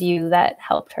point of view that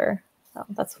helped her. So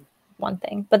that's one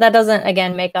thing. But that doesn't,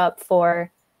 again, make up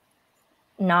for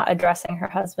not addressing her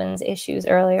husband's issues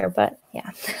earlier, but yeah.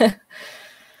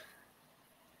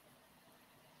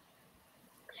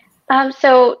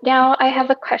 So now I have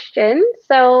a question.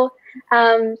 So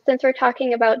since we're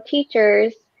talking about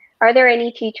teachers, are there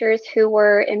any teachers who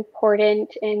were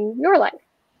important in your life?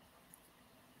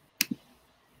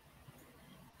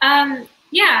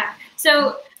 Yeah,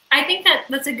 so I think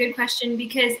that's a good question,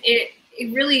 because it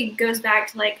really goes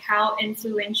back to like how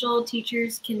influential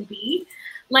teachers can be.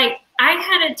 Like I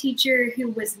had a teacher who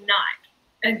was not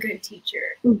a good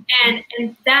teacher,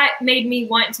 and that made me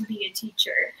want to be a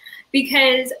teacher,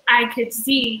 because I could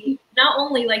see not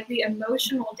only like the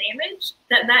emotional damage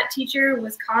that teacher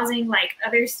was causing like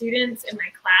other students in my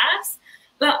class,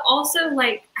 but also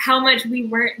like how much we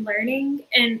weren't learning.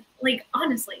 And like,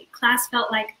 honestly, class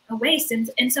felt like a waste.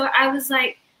 And so I was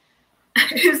like, I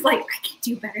could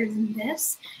do better than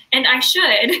this, and I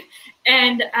should.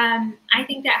 And I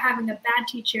think that having a bad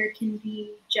teacher can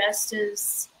be just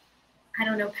as, I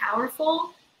don't know,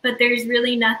 powerful, but there's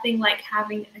really nothing like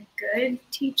having a good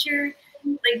teacher,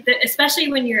 like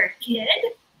especially when you're a kid,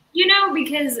 you know,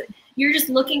 because you're just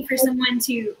looking for someone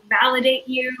to validate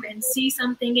you and see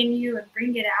something in you and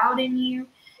bring it out in you.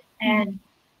 And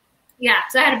yeah,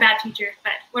 so I had a bad teacher.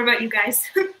 But what about you guys?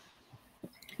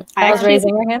 I was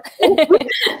raising your hand.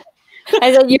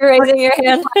 I said you were raising your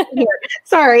hand.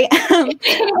 Sorry.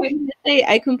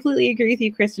 I completely agree with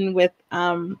you, Kristin, with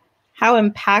how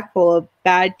impactful a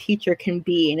bad teacher can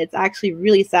be. And it's actually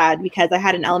really sad, because I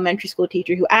had an elementary school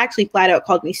teacher who actually flat out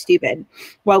called me stupid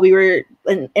while we were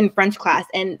in French class.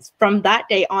 And from that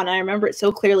day on, I remember it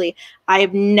so clearly, I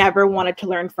have never wanted to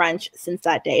learn French since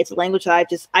that day. It's a language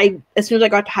that as soon as I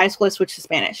got to high school, I switched to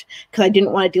Spanish because I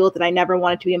didn't want to deal with it. I never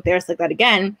wanted to be embarrassed like that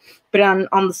again. But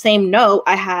on the same note,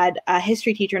 I had a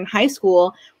history teacher in high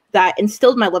school that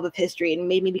instilled my love of history and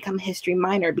made me become a history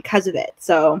minor because of it.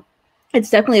 So it's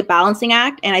definitely a balancing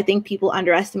act. And I think people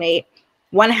underestimate,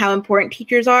 one, how important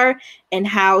teachers are and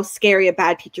how scary a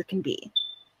bad teacher can be.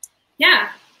 Yeah.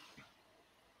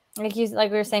 Like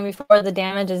we were saying before, the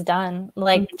damage is done.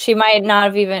 Like she might not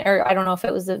have even, or I don't know if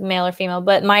it was a male or female,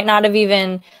 but might not have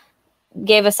even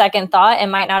gave a second thought and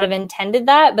might not have intended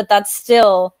that, but that's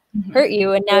still hurt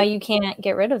you. And now you can't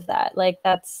get rid of that. Like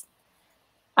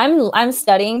I'm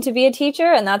studying to be a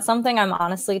teacher, and that's something I'm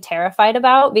honestly terrified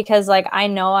about, because like I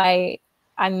know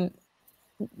I'm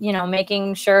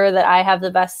making sure that I have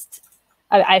the best,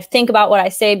 I think about what I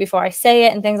say before I say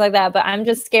it and things like that, but I'm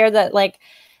just scared that like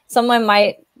someone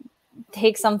might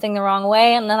take something the wrong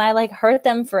way and then I like hurt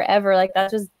them forever. Like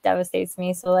that just devastates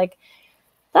me. So like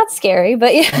that's scary,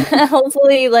 but yeah,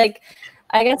 hopefully like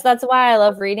I guess that's why I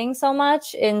love reading so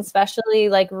much, and especially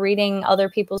like reading other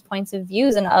people's points of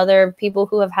views and other people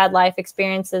who have had life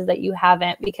experiences that you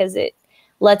haven't, because it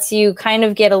lets you kind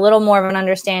of get a little more of an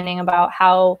understanding about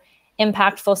how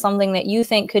impactful something that you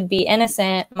think could be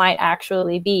innocent might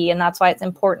actually be. And that's why it's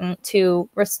important to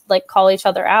like call each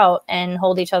other out and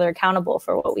hold each other accountable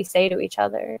for what we say to each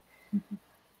other.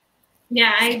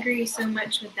 Yeah, I agree so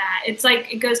much with that. It's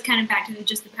like, it goes kind of back to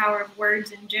just the power of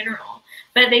words in general,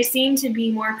 but they seem to be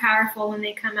more powerful when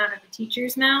they come out of a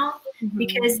teacher's mouth,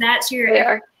 because that's your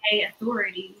everyday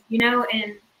authority, you know,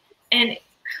 and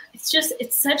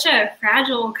it's such a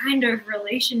fragile kind of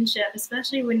relationship,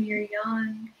 especially when you're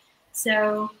young.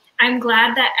 So I'm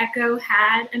glad that Echo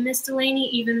had a Miss Delaney,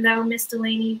 even though Miss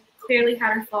Delaney clearly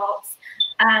had her faults.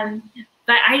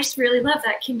 But I just really love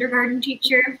that kindergarten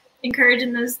teacher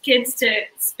encouraging those kids to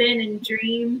spin and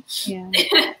dream. Yeah.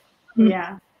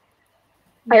 Yeah.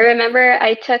 I remember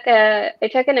I took an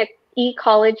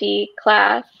ecology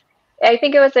class. I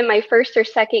think it was in my first or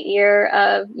second year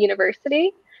of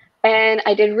university, and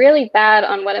I did really bad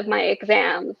on one of my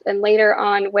exams. And later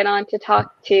on, went on to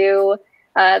talk to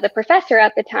the professor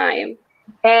at the time,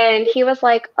 and he was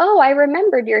like, "Oh, I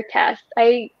remembered your test.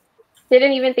 I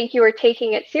didn't even think you were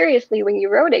taking it seriously when you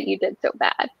wrote it. You did so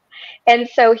bad." And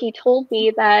so he told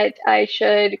me that I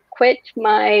should quit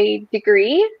my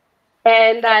degree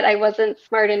and that I wasn't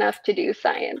smart enough to do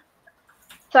science.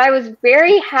 So I was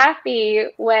very happy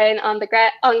when on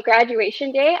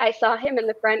graduation day I saw him in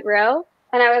the front row,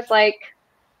 and I was like,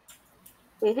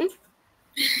 mm-hmm.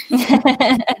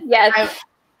 Yes.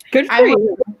 Good for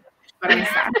you.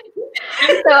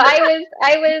 So I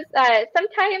was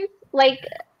sometimes like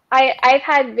I've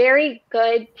had very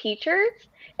good teachers,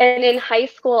 and in high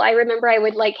school I remember I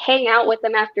would like hang out with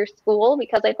them after school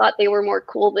because I thought they were more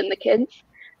cool than the kids.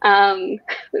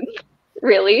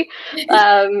 Really.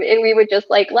 And we would just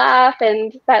like laugh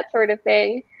and that sort of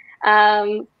thing.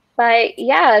 But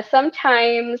yeah,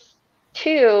 sometimes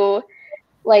too,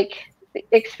 like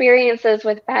experiences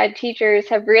with bad teachers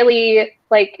have really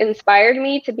like inspired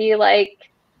me to be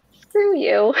like, screw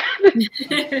you.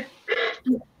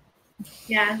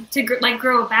 Yeah, to like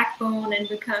grow a backbone and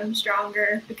become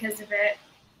stronger because of it.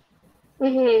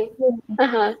 Mm-hmm.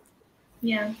 Uh-huh.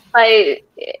 Yeah.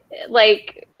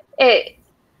 Like it.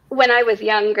 When I was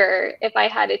younger, if I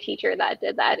had a teacher that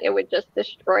did that, it would just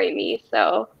destroy me.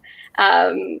 So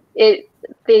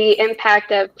the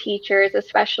impact of teachers,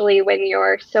 especially when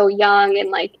you're so young and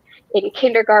like in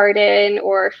kindergarten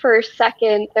or first,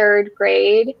 second, third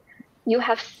grade, you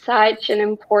have such an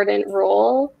important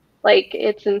role. Like,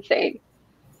 it's insane.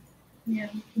 Yeah.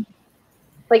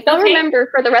 Like, they'll remember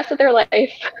for the rest of their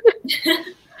life.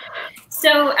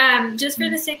 So just for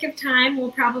the sake of time, we're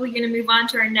probably going to move on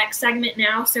to our next segment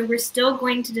now. So we're still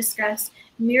going to discuss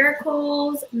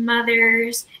miracles,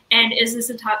 mothers, and is this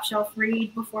a top shelf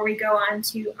read before we go on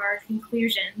to our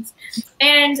conclusions.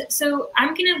 And so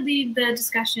I'm going to lead the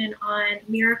discussion on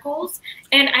miracles.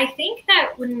 And I think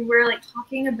that when we're like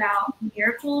talking about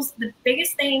miracles, the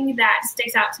biggest thing that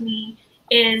sticks out to me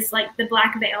is like the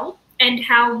black veil and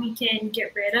how we can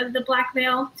get rid of the black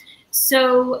veil.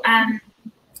 So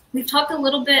we've talked a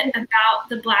little bit about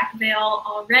the black veil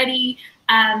already,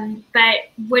 but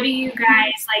what do you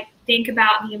guys like think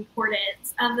about the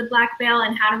importance of the black veil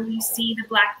and how do we see the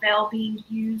black veil being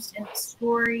used in the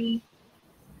story?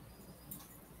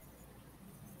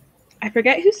 I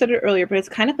forget who said it earlier, but it's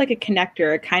kind of like a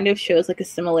connector. It kind of shows like a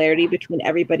similarity between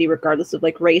everybody, regardless of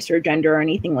like race or gender or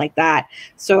anything like that.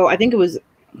 So I think it was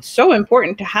so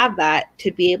important to have that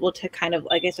to be able to kind of,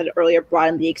 like I said earlier,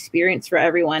 broaden the experience for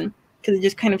everyone. Because it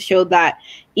just kind of showed that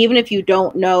even if you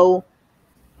don't know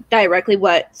directly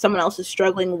what someone else is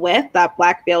struggling with, that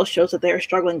black veil shows that they're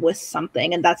struggling with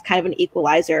something. And that's kind of an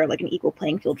equalizer, like an equal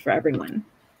playing field for everyone.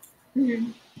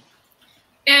 Mm-hmm.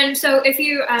 And so if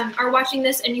you are watching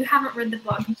this and you haven't read the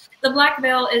book, the black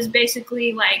veil is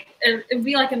basically like, it would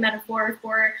be like a metaphor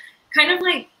for kind of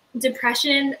like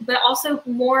depression, but also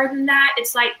more than that,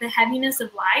 it's like the heaviness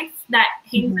of life that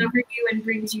hangs over you and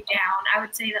brings you down. I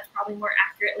would say that's probably more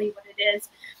accurately what it is.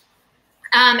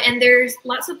 And there's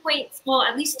lots of points, well,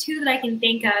 at least two that I can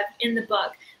think of in the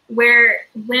book, where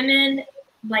women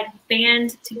like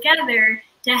band together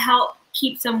to help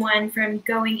keep someone from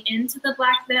going into the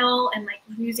black veil and like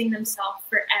losing themselves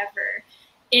forever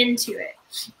into it.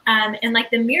 And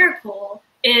like the miracle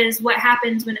is what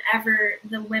happens whenever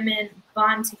the women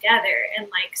bond together and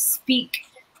like speak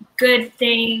good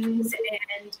things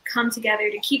and come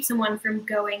together to keep someone from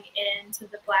going into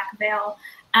the black veil.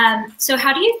 So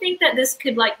how do you think that this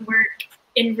could like work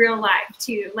in real life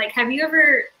too? Like, have you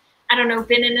ever, I don't know,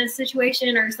 been in a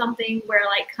situation or something where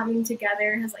like coming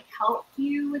together has like helped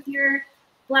you with your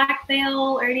black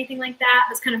veil or anything like that?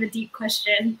 That's kind of a deep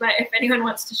question, but if anyone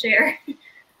wants to share.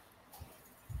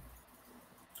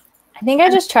 I think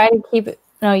I just try to keep it.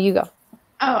 No, you go.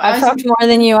 Oh, I've talked more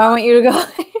than you. I want you to go.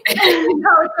 No,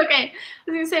 it's okay. I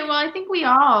was gonna say, well, I think we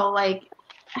all like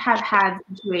have had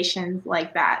situations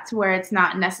like that where it's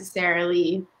not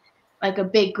necessarily like a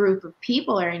big group of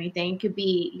people or anything. It could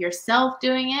be yourself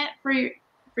doing it for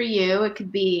you. It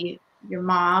could be your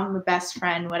mom, your best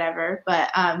friend, whatever. But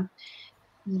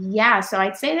yeah, so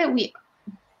I'd say that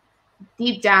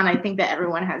deep down, I think that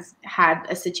everyone has had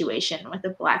a situation with a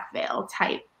black veil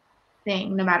type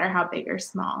thing, no matter how big or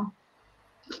small.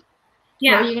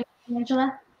 Yeah. What were you gonna say,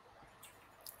 Angela?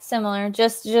 Similar,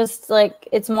 just like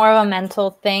it's more of a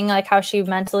mental thing, like how she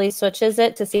mentally switches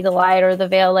it to see the light or the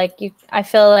veil. Like I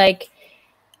feel like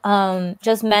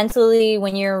just mentally,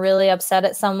 when you're really upset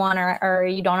at someone or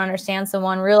you don't understand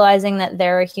someone, realizing that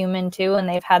they're a human too and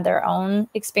they've had their own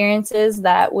experiences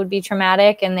that would be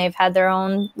traumatic and they've had their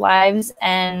own lives,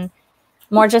 and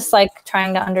more just like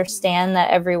trying to understand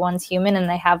that everyone's human and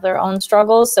they have their own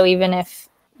struggles. So even if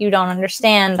you don't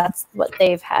understand, that's what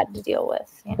they've had to deal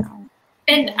with, you know.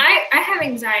 And I have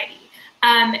anxiety.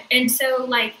 And so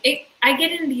like I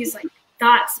get in these like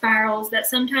thought spirals that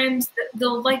sometimes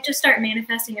they'll like just start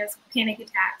manifesting as panic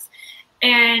attacks.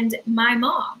 And my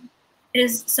mom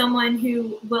is someone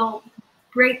who will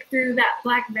break through that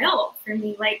black veil for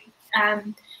me. Like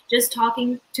just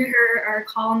talking to her or a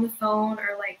call on the phone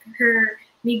or like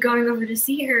me going over to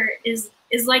see her is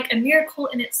like a miracle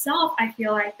in itself. I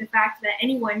feel like the fact that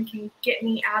anyone can get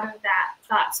me out of that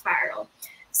thought spiral.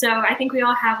 So I think we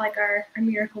all have like our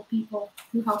miracle people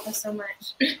who help us so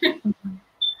much.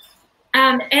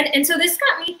 And so this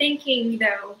got me thinking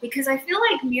though, because I feel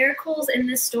like miracles in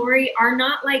this story are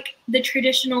not like the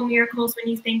traditional miracles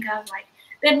when you think of like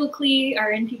biblically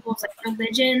or in people's like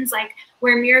religions, like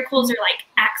where miracles are like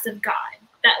acts of God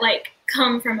that like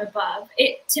come from above.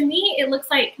 To me, it looks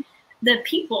like the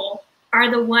people are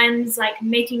the ones like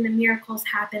making the miracles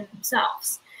happen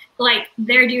themselves. Like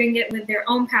they're doing it with their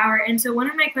own power. And so one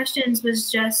of my questions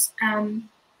was just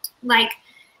like,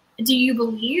 do you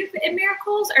believe in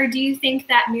miracles, or do you think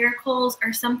that miracles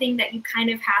are something that you kind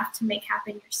of have to make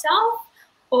happen yourself,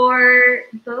 or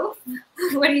both?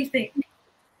 What do you think?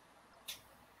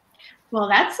 Well,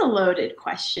 that's a loaded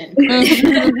question. Or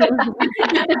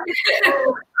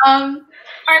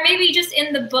maybe just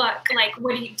in the book, like,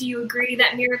 what do you agree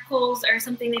that miracles are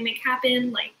something they make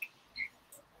happen? Like,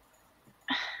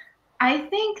 I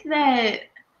think that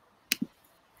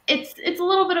it's a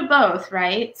little bit of both,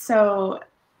 right? So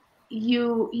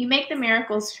you make the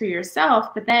miracles for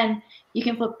yourself, but then you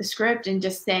can flip the script and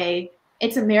just say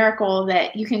it's a miracle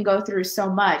that you can go through so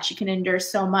much, you can endure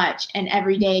so much, and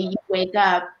every day you wake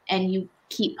up and you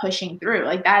keep pushing through.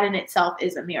 Like that in itself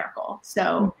is a miracle.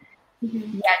 So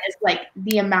yeah, just like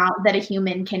the amount that a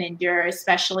human can endure,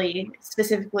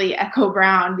 specifically Echo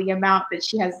Brown, the amount that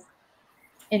she has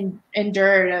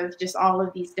endured of just all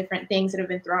of these different things that have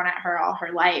been thrown at her all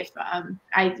her life.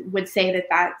 I would say that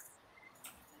that's,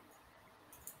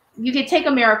 you could take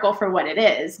a miracle for what it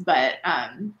is, but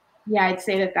yeah, I'd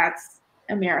say that that's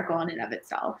a miracle in and of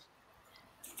itself.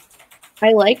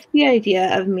 I liked the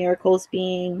idea of miracles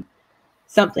being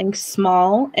something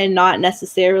small and not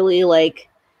necessarily like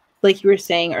you were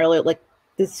saying earlier, like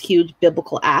this huge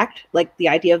biblical act. Like the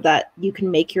idea of that you can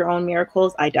make your own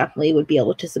miracles, I definitely would be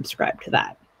able to subscribe to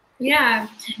that. Yeah,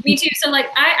 me too. So like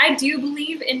I do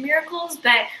believe in miracles,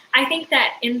 but I think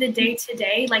that in the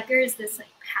day-to-day, like there is this like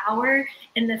power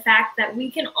in the fact that we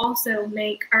can also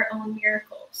make our own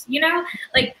miracles. You know,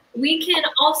 like we can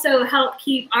also help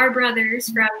keep our brothers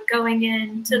from going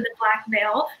into the black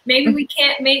veil. Maybe we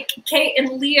can't make Kate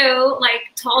and Leo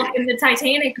like talk in the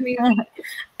Titanic movie,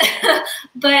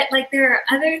 but like there are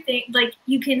other things, like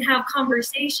you can have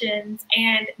conversations,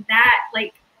 and that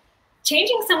like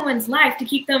changing someone's life to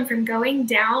keep them from going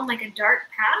down like a dark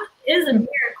path is a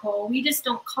miracle. We just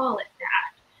don't call it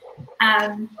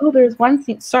that. There's one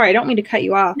scene. Sorry, I don't mean to cut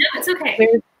you off. No, it's okay.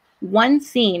 There's one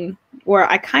scene where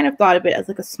I kind of thought of it as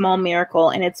like a small miracle,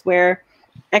 and it's where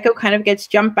Echo kind of gets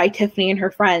jumped by Tiffany and her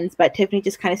friends, but Tiffany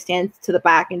just kind of stands to the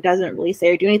back and doesn't really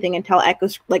say or do anything until Echo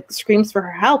like screams for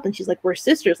her help, and she's like, "We're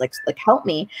sisters, like help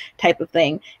me," type of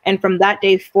thing. And from that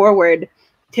day forward,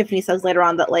 Tiffany says later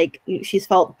on that like she's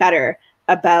felt better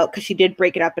about, because she did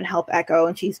break it up and help Echo,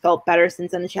 and she's felt better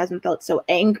since then, and she hasn't felt so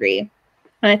angry.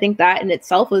 And I think that in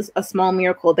itself was a small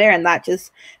miracle there, and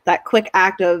that quick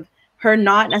act of her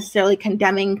not necessarily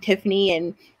condemning Tiffany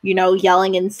and, you know,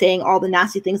 yelling and saying all the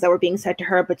nasty things that were being said to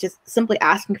her, but just simply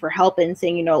asking for help and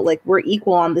saying, you know, like, we're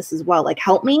equal on this as well, like,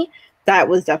 help me. That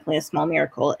was definitely a small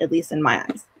miracle, at least in my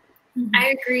eyes. I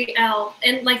agree, Elle.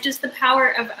 And like just the power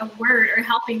of a word or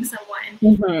helping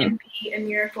someone can be a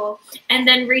miracle. And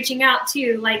then reaching out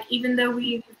too, like even though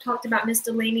we've talked about Miss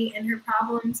Delaney and her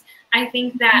problems, I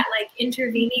think that like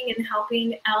intervening and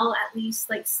helping Elle, at least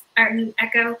like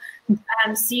Echo,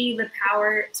 see the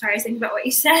power. Sorry, I was thinking about what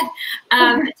you said.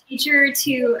 Teach her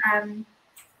to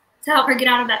help her get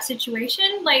out of that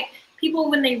situation. Like people,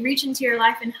 when they reach into your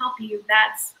life and help you,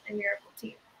 that's a miracle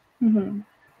too.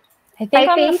 I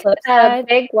think a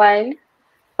big one.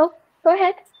 Oh, go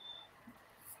ahead.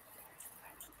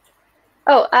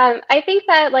 Oh, I think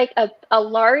that like a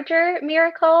larger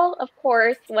miracle, of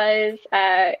course, was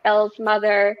Elle's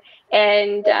mother,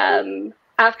 and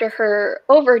after her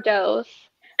overdose.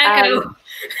 Echo.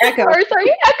 Or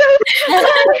sorry, Echo.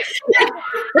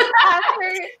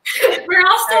 We're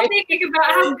all still thinking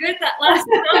about how good that last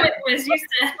moment was. You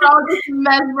said. We're all just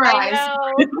mesmerized.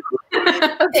 I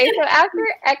know. Okay, so after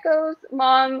Echo's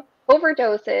mom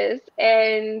overdoses,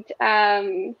 and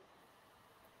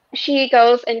she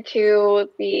goes into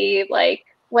the like,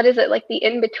 what is it, like the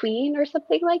in between or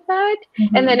something like that,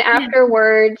 and then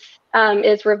afterwards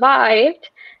is revived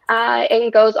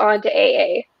and goes on to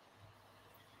AA.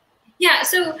 Yeah.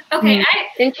 So okay,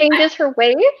 and changes her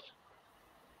ways.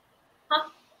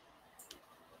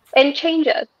 And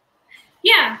changes.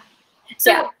 Yeah.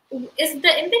 So is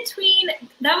the in between,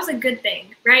 that was a good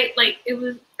thing, right? Like it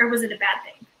was, or was it a bad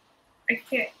thing? I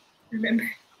can't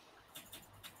remember.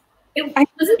 I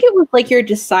think it was like your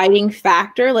deciding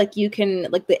factor. Like you can,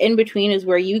 like the in between is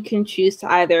where you can choose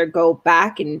to either go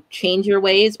back and change your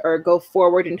ways or go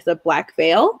forward into the black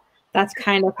veil. That's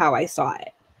kind of how I saw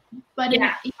it. But in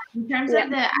terms of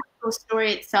the actual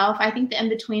story itself, I think the in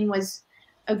between was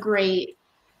a great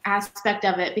aspect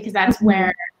of it, because that's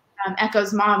where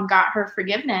Echo's mom got her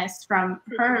forgiveness from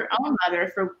her own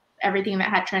mother for everything that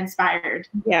had transpired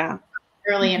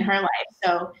early in her life.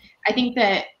 So I think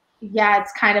that,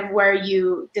 it's kind of where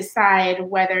you decide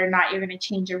whether or not you're going to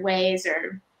change your ways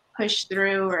or push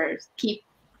through or keep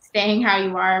staying how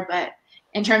you are. But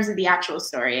in terms of the actual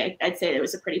story, I'd say it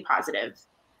was a pretty positive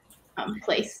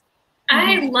place.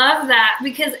 I love that,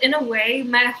 because in a way,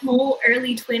 my whole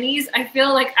early 20s, I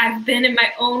feel like I've been in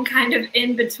my own kind of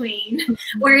in between,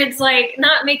 where it's like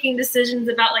not making decisions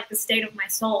about like the state of my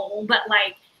soul, but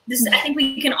like this, I think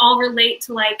we can all relate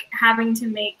to like having to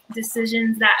make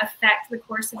decisions that affect the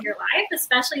course of your life,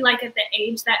 especially like at the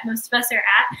age that most of us are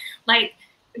at, like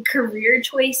career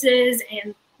choices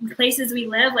and places we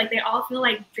live, like they all feel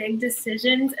like big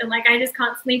decisions. And like, I just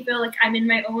constantly feel like I'm in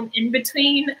my own in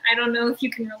between. I don't know if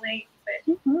you can relate.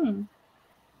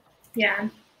 Yeah.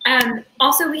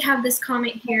 Also, we have this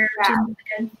comment here, which is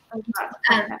good.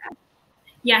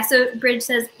 So Bridge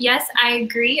says, yes, I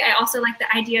agree. I also like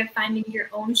the idea of finding your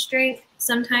own strength.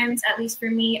 Sometimes, at least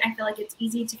for me, I feel like it's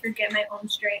easy to forget my own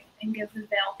strength and give the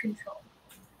veil control.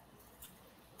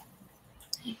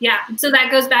 Yeah, so that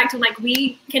goes back to like,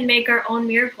 we can make our own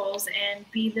miracles and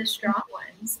be the strong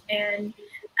ones. And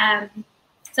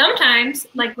sometimes,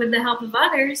 like with the help of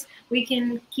others, we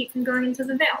can keep from going into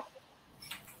the veil.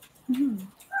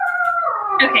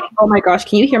 Okay. Oh my gosh,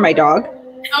 can you hear my dog?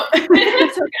 Oh.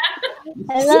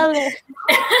 I love it.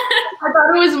 I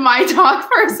thought it was my dog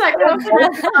for a second.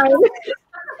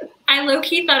 I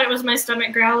low-key thought it was my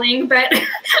stomach growling, but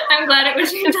I'm glad it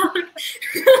was your dog.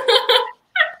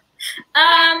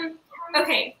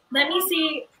 Okay, let me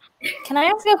see. Can I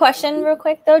ask a question real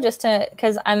quick though, just to,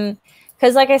 because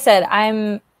like I said,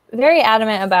 I'm very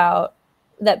adamant about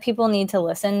that people need to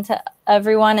listen to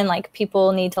everyone and like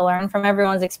people need to learn from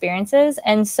everyone's experiences.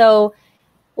 And so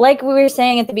like we were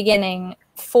saying at the beginning,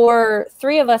 for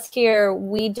three of us here,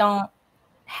 we don't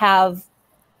have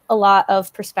a lot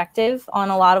of perspective on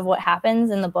a lot of what happens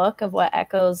in the book of what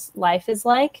Echo's life is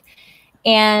like.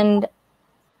 And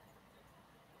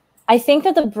I think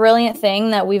that the brilliant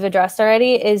thing that we've addressed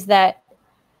already is that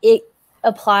it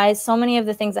applies, so many of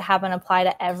the things that happen apply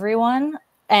to everyone.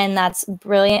 And that's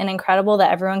brilliant and incredible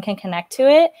that everyone can connect to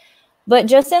it. But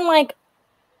just in like,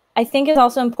 I think it's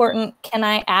also important, can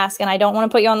I ask, and I don't want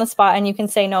to put you on the spot and you can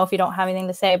say no if you don't have anything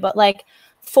to say, but like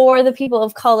for the people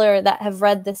of color that have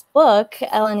read this book,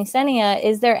 Elle and Yesenia,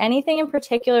 is there anything in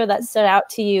particular that stood out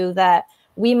to you that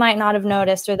we might not have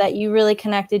noticed or that you really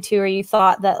connected to, or you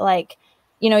thought that like,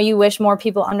 you know, you wish more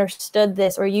people understood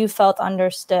this or you felt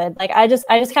understood? Like, I just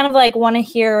kind of like want to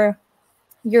hear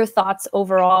your thoughts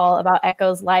overall about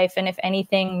Echo's life, and if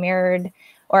anything mirrored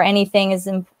or anything is,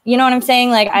 you know what I'm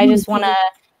saying? Like, I just want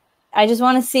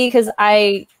to see, because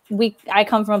I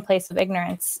come from a place of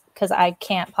ignorance because I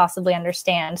can't possibly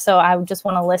understand. So I just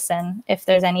want to listen if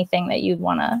there's anything that you'd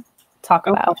want to talk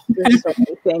about. There's so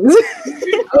many things.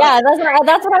 Yeah, that's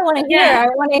what I want to hear. I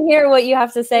want to hear what you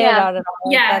have to say about it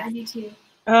all. Yeah, me too.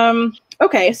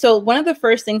 Okay, so one of the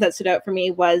first things that stood out for me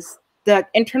was the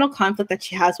internal conflict that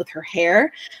she has with her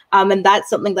hair. And that's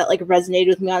something that like resonated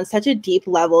with me on such a deep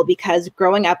level, because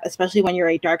growing up, especially when you're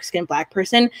a dark-skinned Black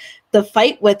person, the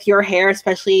fight with your hair,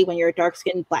 especially when you're a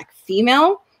dark-skinned Black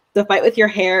female, the fight with your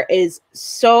hair is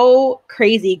so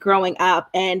crazy growing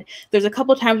up. And there's a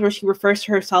couple times where she refers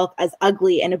to herself as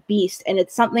ugly and a beast. And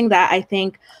it's something that I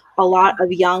think a lot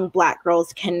of young Black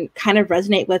girls can kind of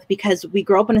resonate with, because we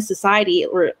grow up in a society,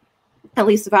 or at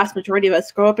least the vast majority of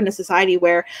us, grow up in a society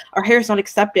where our hair is not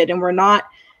accepted and we're not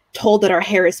told that our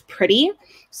hair is pretty.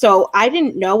 So I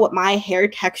didn't know what my hair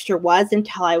texture was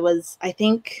until I was, I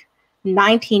think,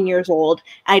 19 years old.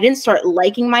 I didn't start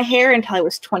liking my hair until I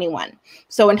was 21.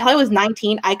 So until I was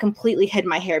 19, I completely hid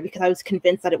my hair because I was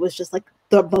convinced that it was just like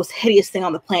the most hideous thing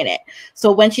on the planet.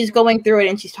 So when she's going through it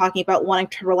and she's talking about wanting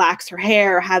to relax her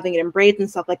hair, having it in braids and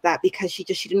stuff like that, because she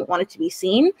didn't want it to be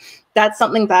seen, that's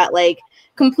something that like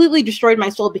completely destroyed my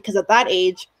soul, because at that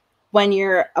age, when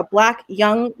you're a Black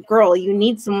young girl, you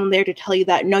need someone there to tell you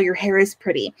that, no, your hair is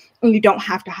pretty and you don't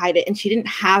have to hide it. And she didn't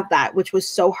have that, which was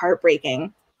so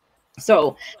heartbreaking.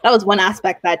 So that was one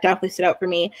aspect that definitely stood out for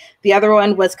me. The other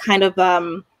one was kind of,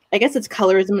 I guess it's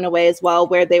colorism in a way as well,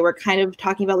 where they were kind of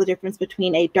talking about the difference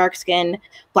between a dark-skinned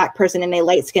Black person and a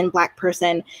light-skinned Black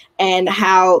person, and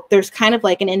how there's kind of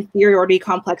like an inferiority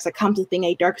complex that comes with being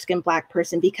a dark-skinned Black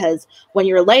person, because when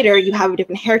you're lighter, you have a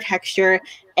different hair texture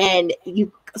and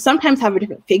you sometimes have a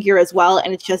different figure as well,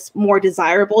 and it's just more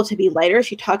desirable to be lighter.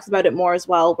 She talks about it more as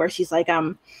well, where she's like,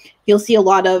 you'll see a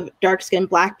lot of dark-skinned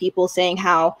Black people saying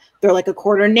how they're like a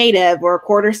quarter Native or a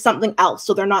quarter something else,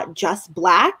 so they're not just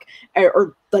Black,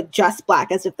 or like just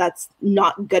Black, as if that's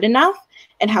not good enough,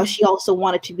 and how she also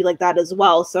wanted to be like that as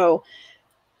well. So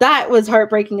that was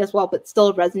heartbreaking as well, but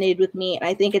still resonated with me. And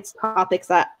I think it's topics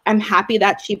that I'm happy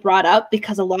that she brought up,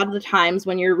 because a lot of the times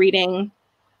when you're reading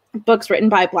books written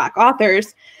by Black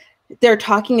authors, they're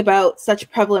talking about such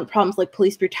prevalent problems like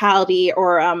police brutality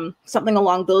or something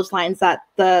along those lines, that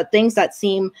the things that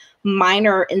seem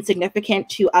minor or insignificant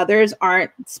to others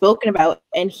aren't spoken about.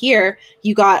 And here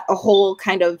you got a whole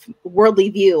kind of worldly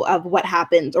view of what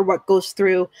happens or what goes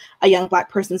through a young Black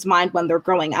person's mind when they're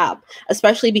growing up,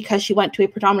 especially because she went to a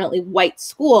predominantly white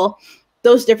school.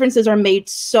 Those differences are made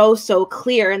so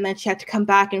clear. And then she had to come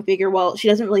back and figure, well, she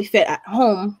doesn't really fit at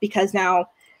home, because now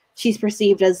she's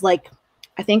perceived as like,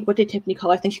 I think, what did Tiffany call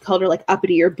her? I think she called her like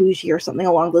uppity or bougie or something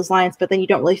along those lines. But then you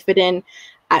don't really fit in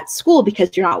at school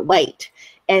because you're not white.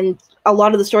 And a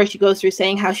lot of the story she goes through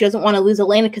saying how she doesn't want to lose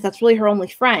Elena because that's really her only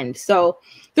friend. So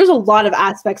there's a lot of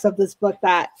aspects of this book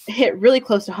that hit really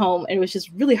close to home. And it was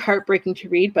just really heartbreaking to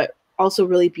read, but also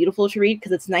really beautiful to read,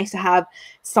 because it's nice to have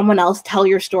someone else tell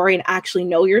your story and actually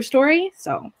know your story.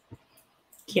 So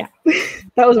yeah,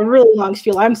 that was a really long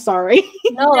spiel. I'm sorry.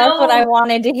 No, that's what I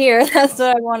wanted to hear. That's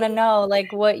what I want to know. Like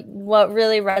what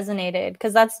really resonated,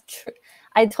 because that's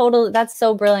that's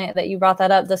so brilliant that you brought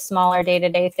that up. The smaller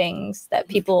day-to-day things that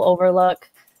people overlook.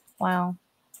 Wow.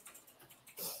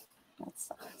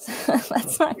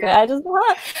 That's not good. I just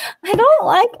want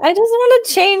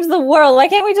to change the world. Why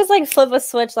can't we just like flip a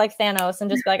switch like Thanos and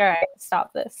just be like, all right,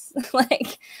 stop this?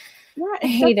 Like, yeah, I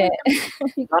hate it.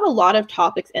 You got a lot of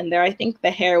topics in there. I think the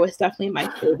hair was definitely my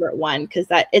favorite one, because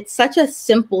it's such a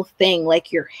simple thing,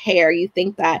 like your hair. You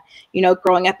think that, you know,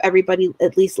 growing up, everybody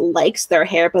at least likes their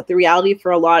hair, but the reality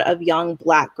for a lot of young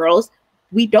Black girls,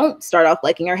 we don't start off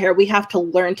liking our hair. We have to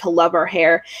learn to love our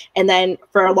hair. And then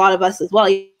for a lot of us as well,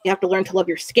 you have to learn to love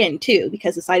your skin too,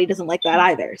 because society doesn't like that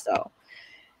either. So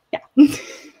yeah.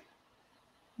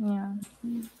 Yeah.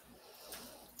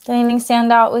 Did anything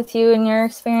stand out with you in your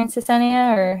experience,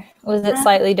 Yesenia, or was it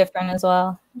slightly different as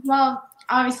well? Well,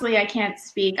 obviously I can't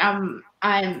speak. I'm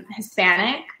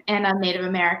Hispanic and I'm Native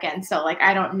American, so like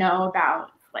I don't know about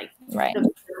like the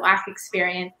Black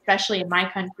experience, especially in my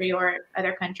country or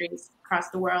other countries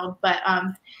across the world. But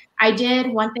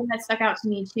one thing that stuck out to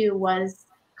me too was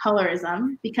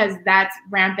colorism, because that's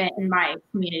rampant in my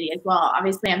community as well.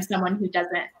 Obviously, I'm someone who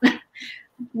doesn't.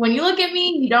 When you look at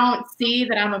me, you don't see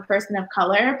that I'm a person of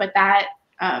color, but that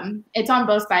it's on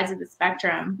both sides of the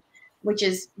spectrum, which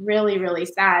is really, really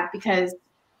sad, because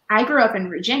I grew up in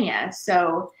Virginia.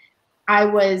 So I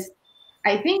was,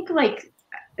 I think, like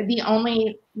the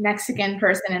only Mexican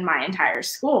person in my entire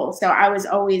school. So I was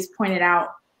always pointed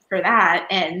out for that.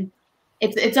 And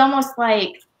it's almost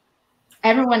like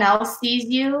everyone else sees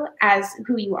you as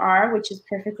who you are, which is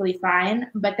perfectly fine.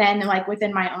 But then like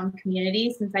within my own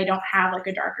community, since I don't have like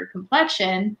a darker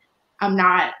complexion, I'm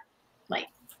not like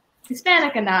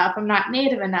Hispanic enough, I'm not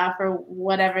Native enough, or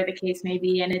whatever the case may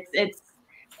be. And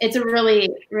it's a really,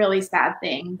 really sad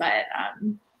thing. But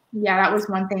yeah, that was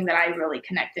one thing that I really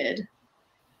connected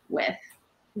with,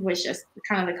 was just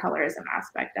kind of the colorism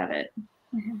aspect of it.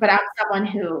 Mm-hmm. But I'm someone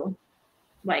who,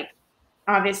 like,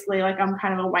 obviously, like, I'm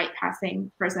kind of a white passing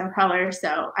person of color,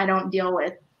 so I don't deal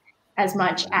with as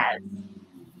much as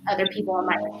other people in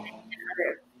my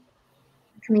other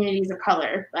communities of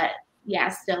color. But yeah,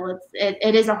 still,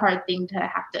 it is a hard thing to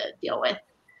have to deal with.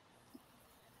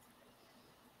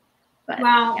 But,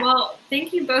 wow. yeah. Well,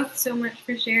 thank you both so much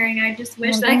for sharing. I just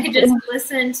wish that I could just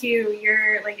listen to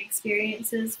your like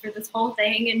experiences for this whole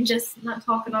thing and just not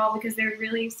talk at all, because they're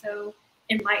really so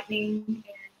enlightening and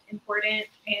important.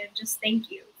 And just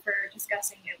thank you for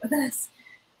discussing it with us.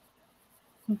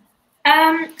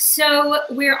 So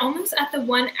we're almost at the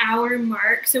 1 hour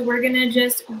mark. So we're going to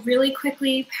just really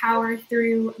quickly power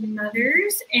through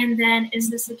mothers, and then is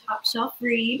this a top shelf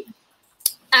read?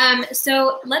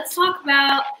 So let's talk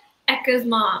about Echo's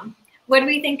mom. What do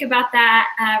we think about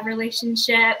that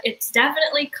relationship? It's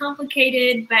definitely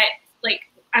complicated, but like,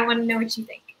 I want to know what you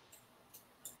think.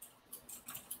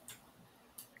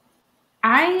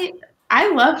 I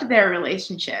loved their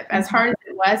relationship. As hard as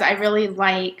it was, I really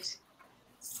liked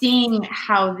seeing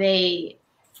how they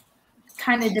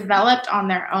kind of developed on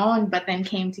their own, but then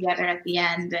came together at the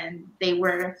end, and they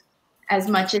were, as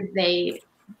much as they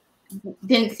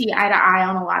didn't see eye to eye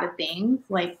on a lot of things,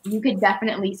 like you could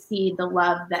definitely see the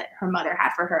love that her mother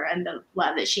had for her and the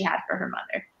love that she had for her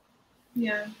mother.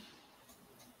 Yeah.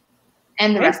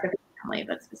 And the rest of the family,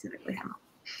 but specifically her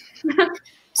mom.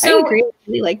 So, I agree. I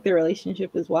really like their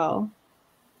relationship as well.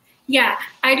 Yeah,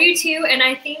 I do too. And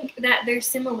I think that their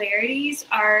similarities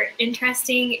are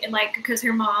interesting, and like, because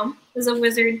her mom was a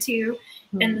wizard too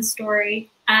in the story.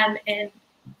 And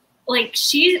like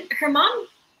her mom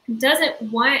doesn't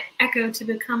want Echo to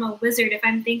become a wizard, if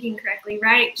I'm thinking correctly,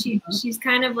 right? She's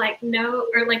kind of like, no,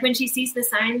 or like when she sees the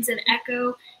signs in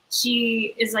Echo,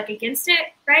 she is like against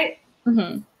it, right?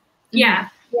 Yeah.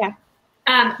 Yeah.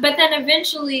 But then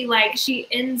eventually, like, she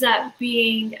ends up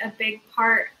being a big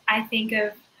part, I think,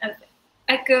 of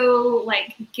Echo,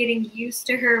 like, getting used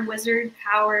to her wizard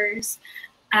powers,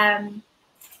 and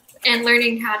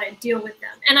learning how to deal with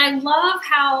them. And I love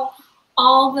how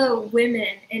all the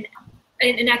women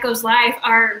in Echo's life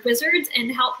are wizards and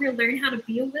help her learn how to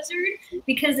be a wizard,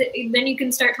 because then you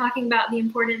can start talking about the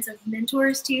importance of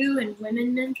mentors too, and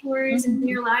women mentors in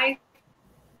your life,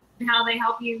 and how they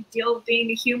help you deal with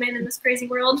being a human in this crazy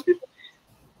world.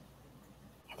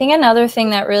 I think another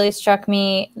thing that really struck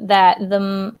me, that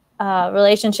the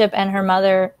relationship and her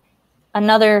mother,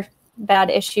 another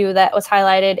bad issue that was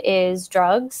highlighted is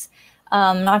drugs.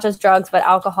 Not just drugs, but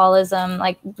alcoholism.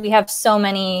 Like, we have so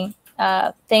many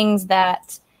things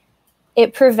that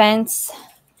it prevents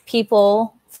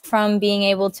people from being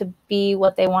able to be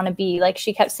what they want to be. Like,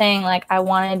 she kept saying, like, I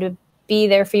wanted to be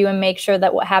there for you and make sure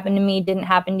that what happened to me didn't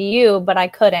happen to you, but I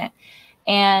couldn't.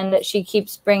 And she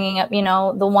keeps bringing up, you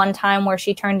know, the one time where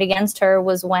she turned against her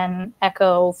was when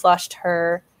Echo flushed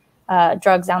her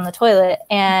drugs down the toilet.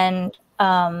 And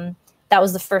that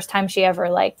was the first time she ever,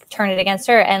 like, turned it against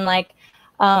her. And, like,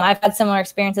 I've had similar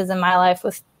experiences in my life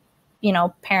with, you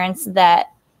know, parents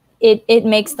that it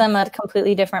makes them a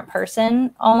completely different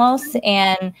person almost.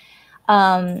 And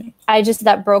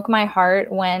that broke my heart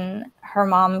when her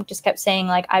mom just kept saying,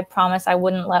 like, I promise I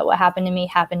wouldn't let what happened to me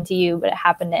happen to you, but it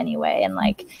happened anyway. And,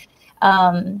 like,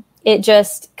 it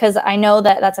just, because I know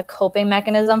that that's a coping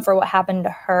mechanism for what happened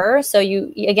to her. So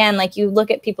you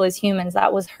look at people as humans.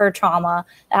 That was her trauma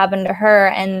that happened to her,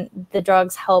 and the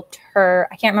drugs helped her.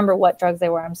 I can't remember what drugs they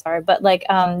were, I'm sorry, but, like,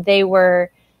 they were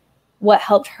what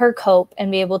helped her cope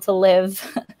and be able to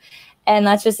live. And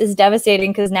that's just is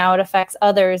devastating, because now it affects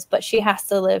others, but she has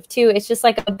to live too. It's just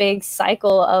like a big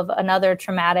cycle of another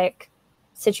traumatic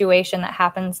situation that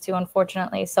happens to,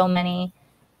 unfortunately, so many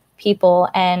people.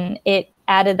 And it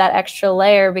added that extra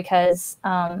layer because,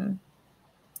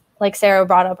 like Sara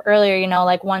brought up earlier, you know,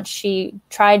 like, once she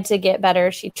tried to get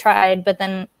better, but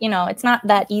then, you know, it's not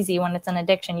that easy when it's an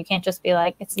addiction. You can't just be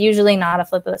like, it's usually not a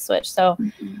flip of the switch. So,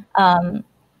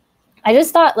 I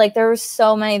just thought, like, there were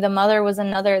so many, the mother was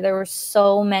another, there were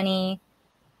so many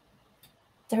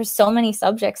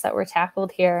subjects that were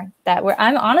tackled here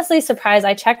I'm honestly surprised.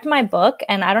 I checked my book,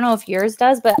 and I don't know if yours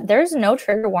does, but there's no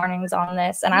trigger warnings on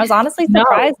this. And I was honestly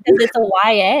surprised, because it's a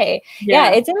YA.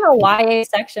 Yeah, it's in the YA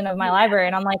section of my library.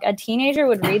 And I'm like, a teenager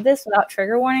would read this without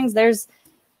trigger warnings? There's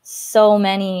so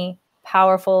many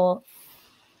powerful,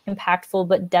 impactful,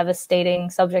 but devastating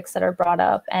subjects that are brought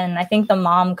up. And I think the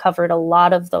mom covered a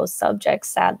lot of those subjects,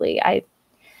 sadly.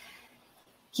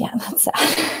 That's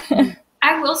sad.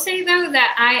 I will say, though,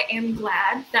 that I am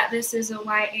glad that this is a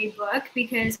YA book,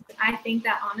 because I think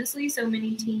that, honestly, so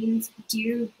many teens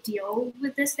do deal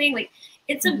with this thing. Like,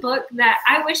 it's a book that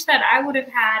I wish that I would have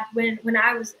had when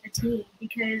I was a teen,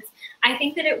 because I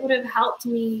think that it would have helped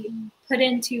me put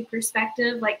into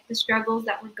perspective, like, the struggles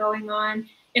that were going on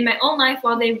in my own life,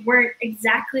 while they weren't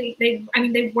exactly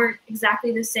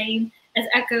the same as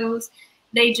Echo's.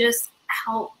 They just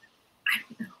helped,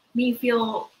 me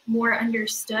feel more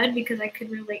understood, because I could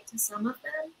relate to some of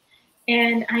them.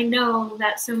 And I know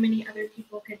that so many other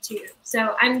people could too.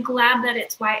 So I'm glad that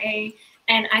it's YA.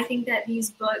 And I think that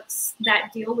these books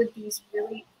that deal with these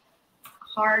really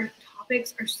hard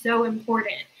topics are so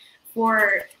important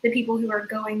for the people who are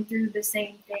going through the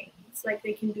same things. Like,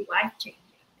 they can be life-changing.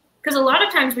 Because a lot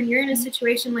of times when you're in a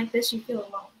situation like this, you feel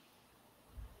alone.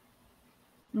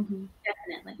 Mm-hmm.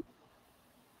 Definitely.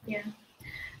 Yeah.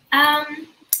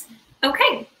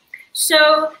 Okay.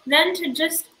 So then, to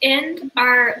just end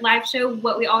our live show,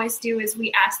 what we always do is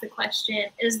we ask the question,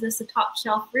 is this a top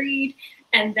shelf read?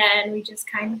 And then we just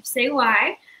kind of say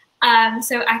why.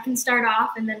 So I can start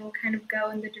off, and then we'll kind of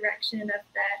go in the direction of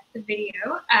the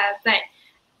video. But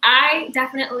I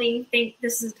definitely think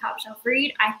this is a top shelf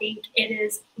read. I think it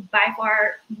is by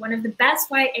far one of the best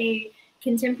YA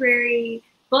contemporary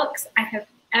books I have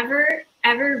ever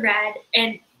read.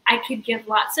 And I could give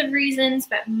lots of reasons,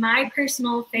 but my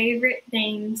personal favorite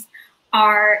things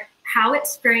are how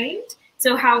it's framed.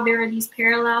 So how there are these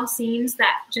parallel scenes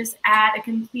that just add a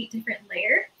complete different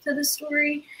layer to the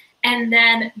story. And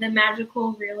then the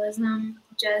magical realism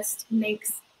just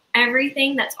makes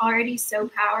everything that's already so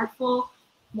powerful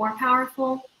more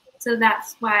powerful. So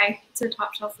that's why it's a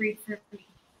top shelf read for me.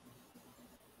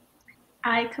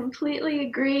 I completely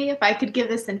agree. If I could give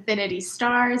this infinity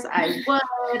stars, I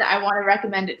would. I want to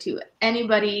recommend it to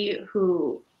anybody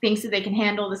who thinks that they can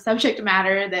handle the subject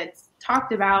matter that's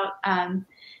talked about.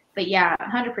 But yeah,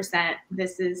 100%.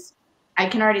 This is, I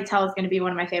can already tell it's going to be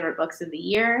one of my favorite books of the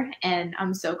year. And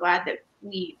I'm so glad that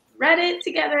we read it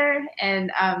together.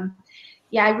 And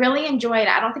yeah, I really enjoyed,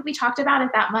 I don't think we talked about it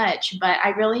that much, but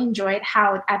I really enjoyed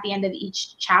how at the end of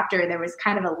each chapter, there was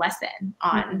kind of a lesson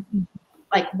on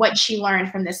like what she learned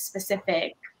from this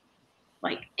specific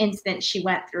like instance she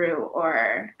went through,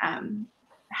 or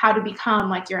how to become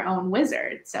like your own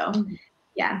wizard. So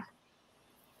yeah,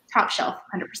 top shelf,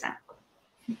 100%.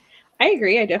 I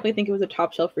agree. I definitely think it was a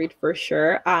top shelf read for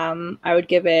sure. I would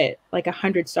give it like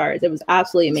 100 stars. It was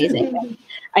absolutely amazing.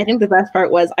 I think the best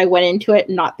part was I went into it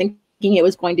not thinking it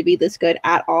was going to be this good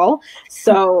at all.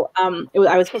 So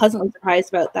I was pleasantly surprised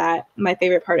about that. My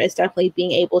favorite part is definitely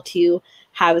being able to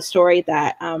have a story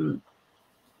that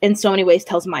in so many ways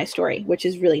tells my story, which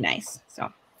is really nice.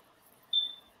 So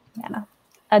yeah.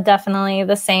 Definitely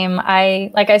the same.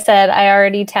 Like I said, I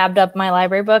already tabbed up my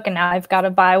library book, and now I've got to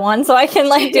buy one so I can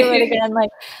like do it again. Like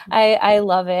I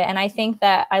love it. And I think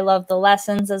that I love the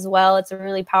lessons as well. It's a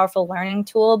really powerful learning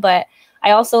tool, but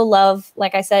I also love,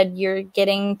 like I said, you're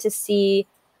getting to see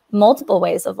multiple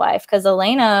ways of life, because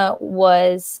Elena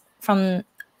was from,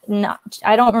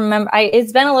 I don't remember.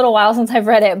 It's been a little while since I've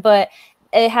read it, but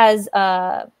it has,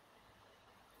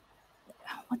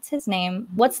 what's his name?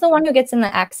 What's the one who gets in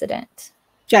the accident?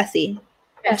 Jesse,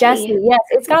 yes.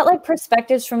 It's got like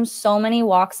perspectives from so many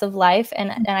walks of life,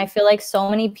 and I feel like so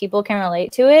many people can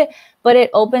relate to it, but it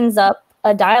opens up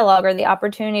a dialogue, or the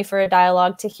opportunity for a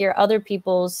dialogue, to hear other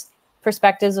people's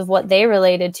perspectives of what they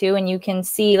related to. And you can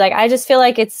see, like, I just feel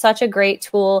like it's such a great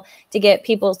tool to get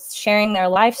people sharing their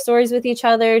life stories with each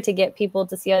other, to get people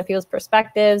to see other people's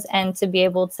perspectives, and to be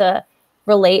able to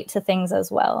relate to things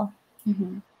as well.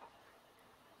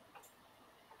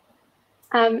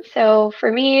 So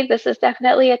for me, this is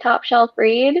definitely a top shelf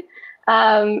read.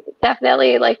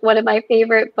 Definitely like one of my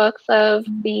favorite books of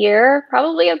the year,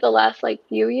 probably of the last like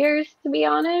few years, to be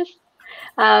honest.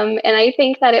 And I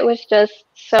think that it was just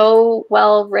so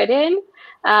well written.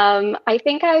 I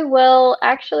think I will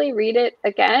actually read it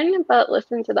again, but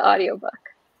listen to the audiobook.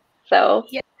 So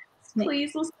yes,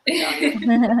 please listen to the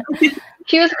audiobook.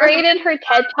 She was great in her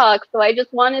TED Talk, so I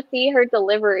just want to see her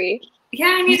delivery. Yeah,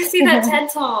 I need to see that TED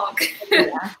Talk.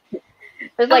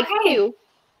 There's like two.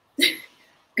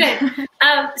 Good.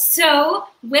 So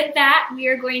with that, we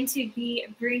are going to be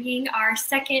bringing our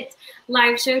second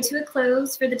live show to a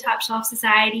close for the Top Shelf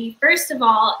Society. First of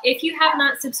all, if you have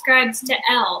not subscribed to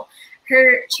Elle,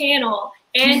 her channel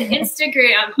and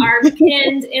Instagram are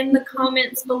pinned in the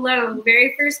comments below.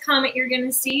 Very first comment you're going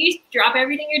to see, drop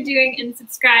everything you're doing and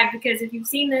subscribe, because if you've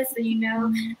seen this, then you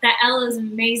know that Elle is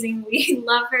amazing. We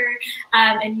love her,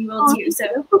 and you will too. So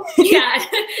yeah,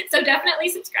 so definitely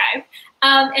subscribe.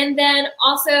 And then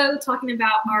also talking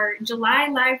about our July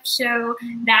live show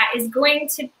that is going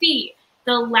to be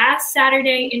the last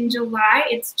Saturday in July.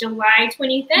 It's July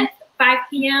 25th. 5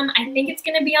 p.m. I think it's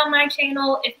going to be on my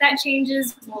channel. If that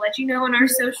changes, we'll let you know on our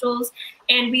socials.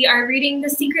 And we are reading The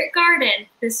Secret Garden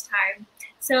this time.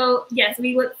 So yes,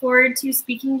 we look forward to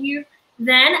speaking to you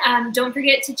then. Don't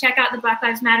forget to check out the Black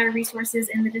Lives Matter resources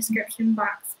in the description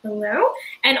box below.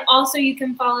 And also you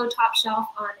can follow Top Shelf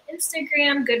on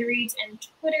Instagram, Goodreads, and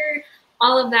Twitter.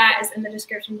 All of that is in the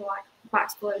description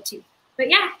box below too. But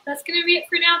yeah, that's going to be it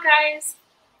for now, guys.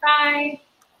 Bye.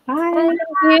 Bye.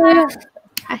 Yeah.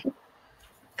 Bye.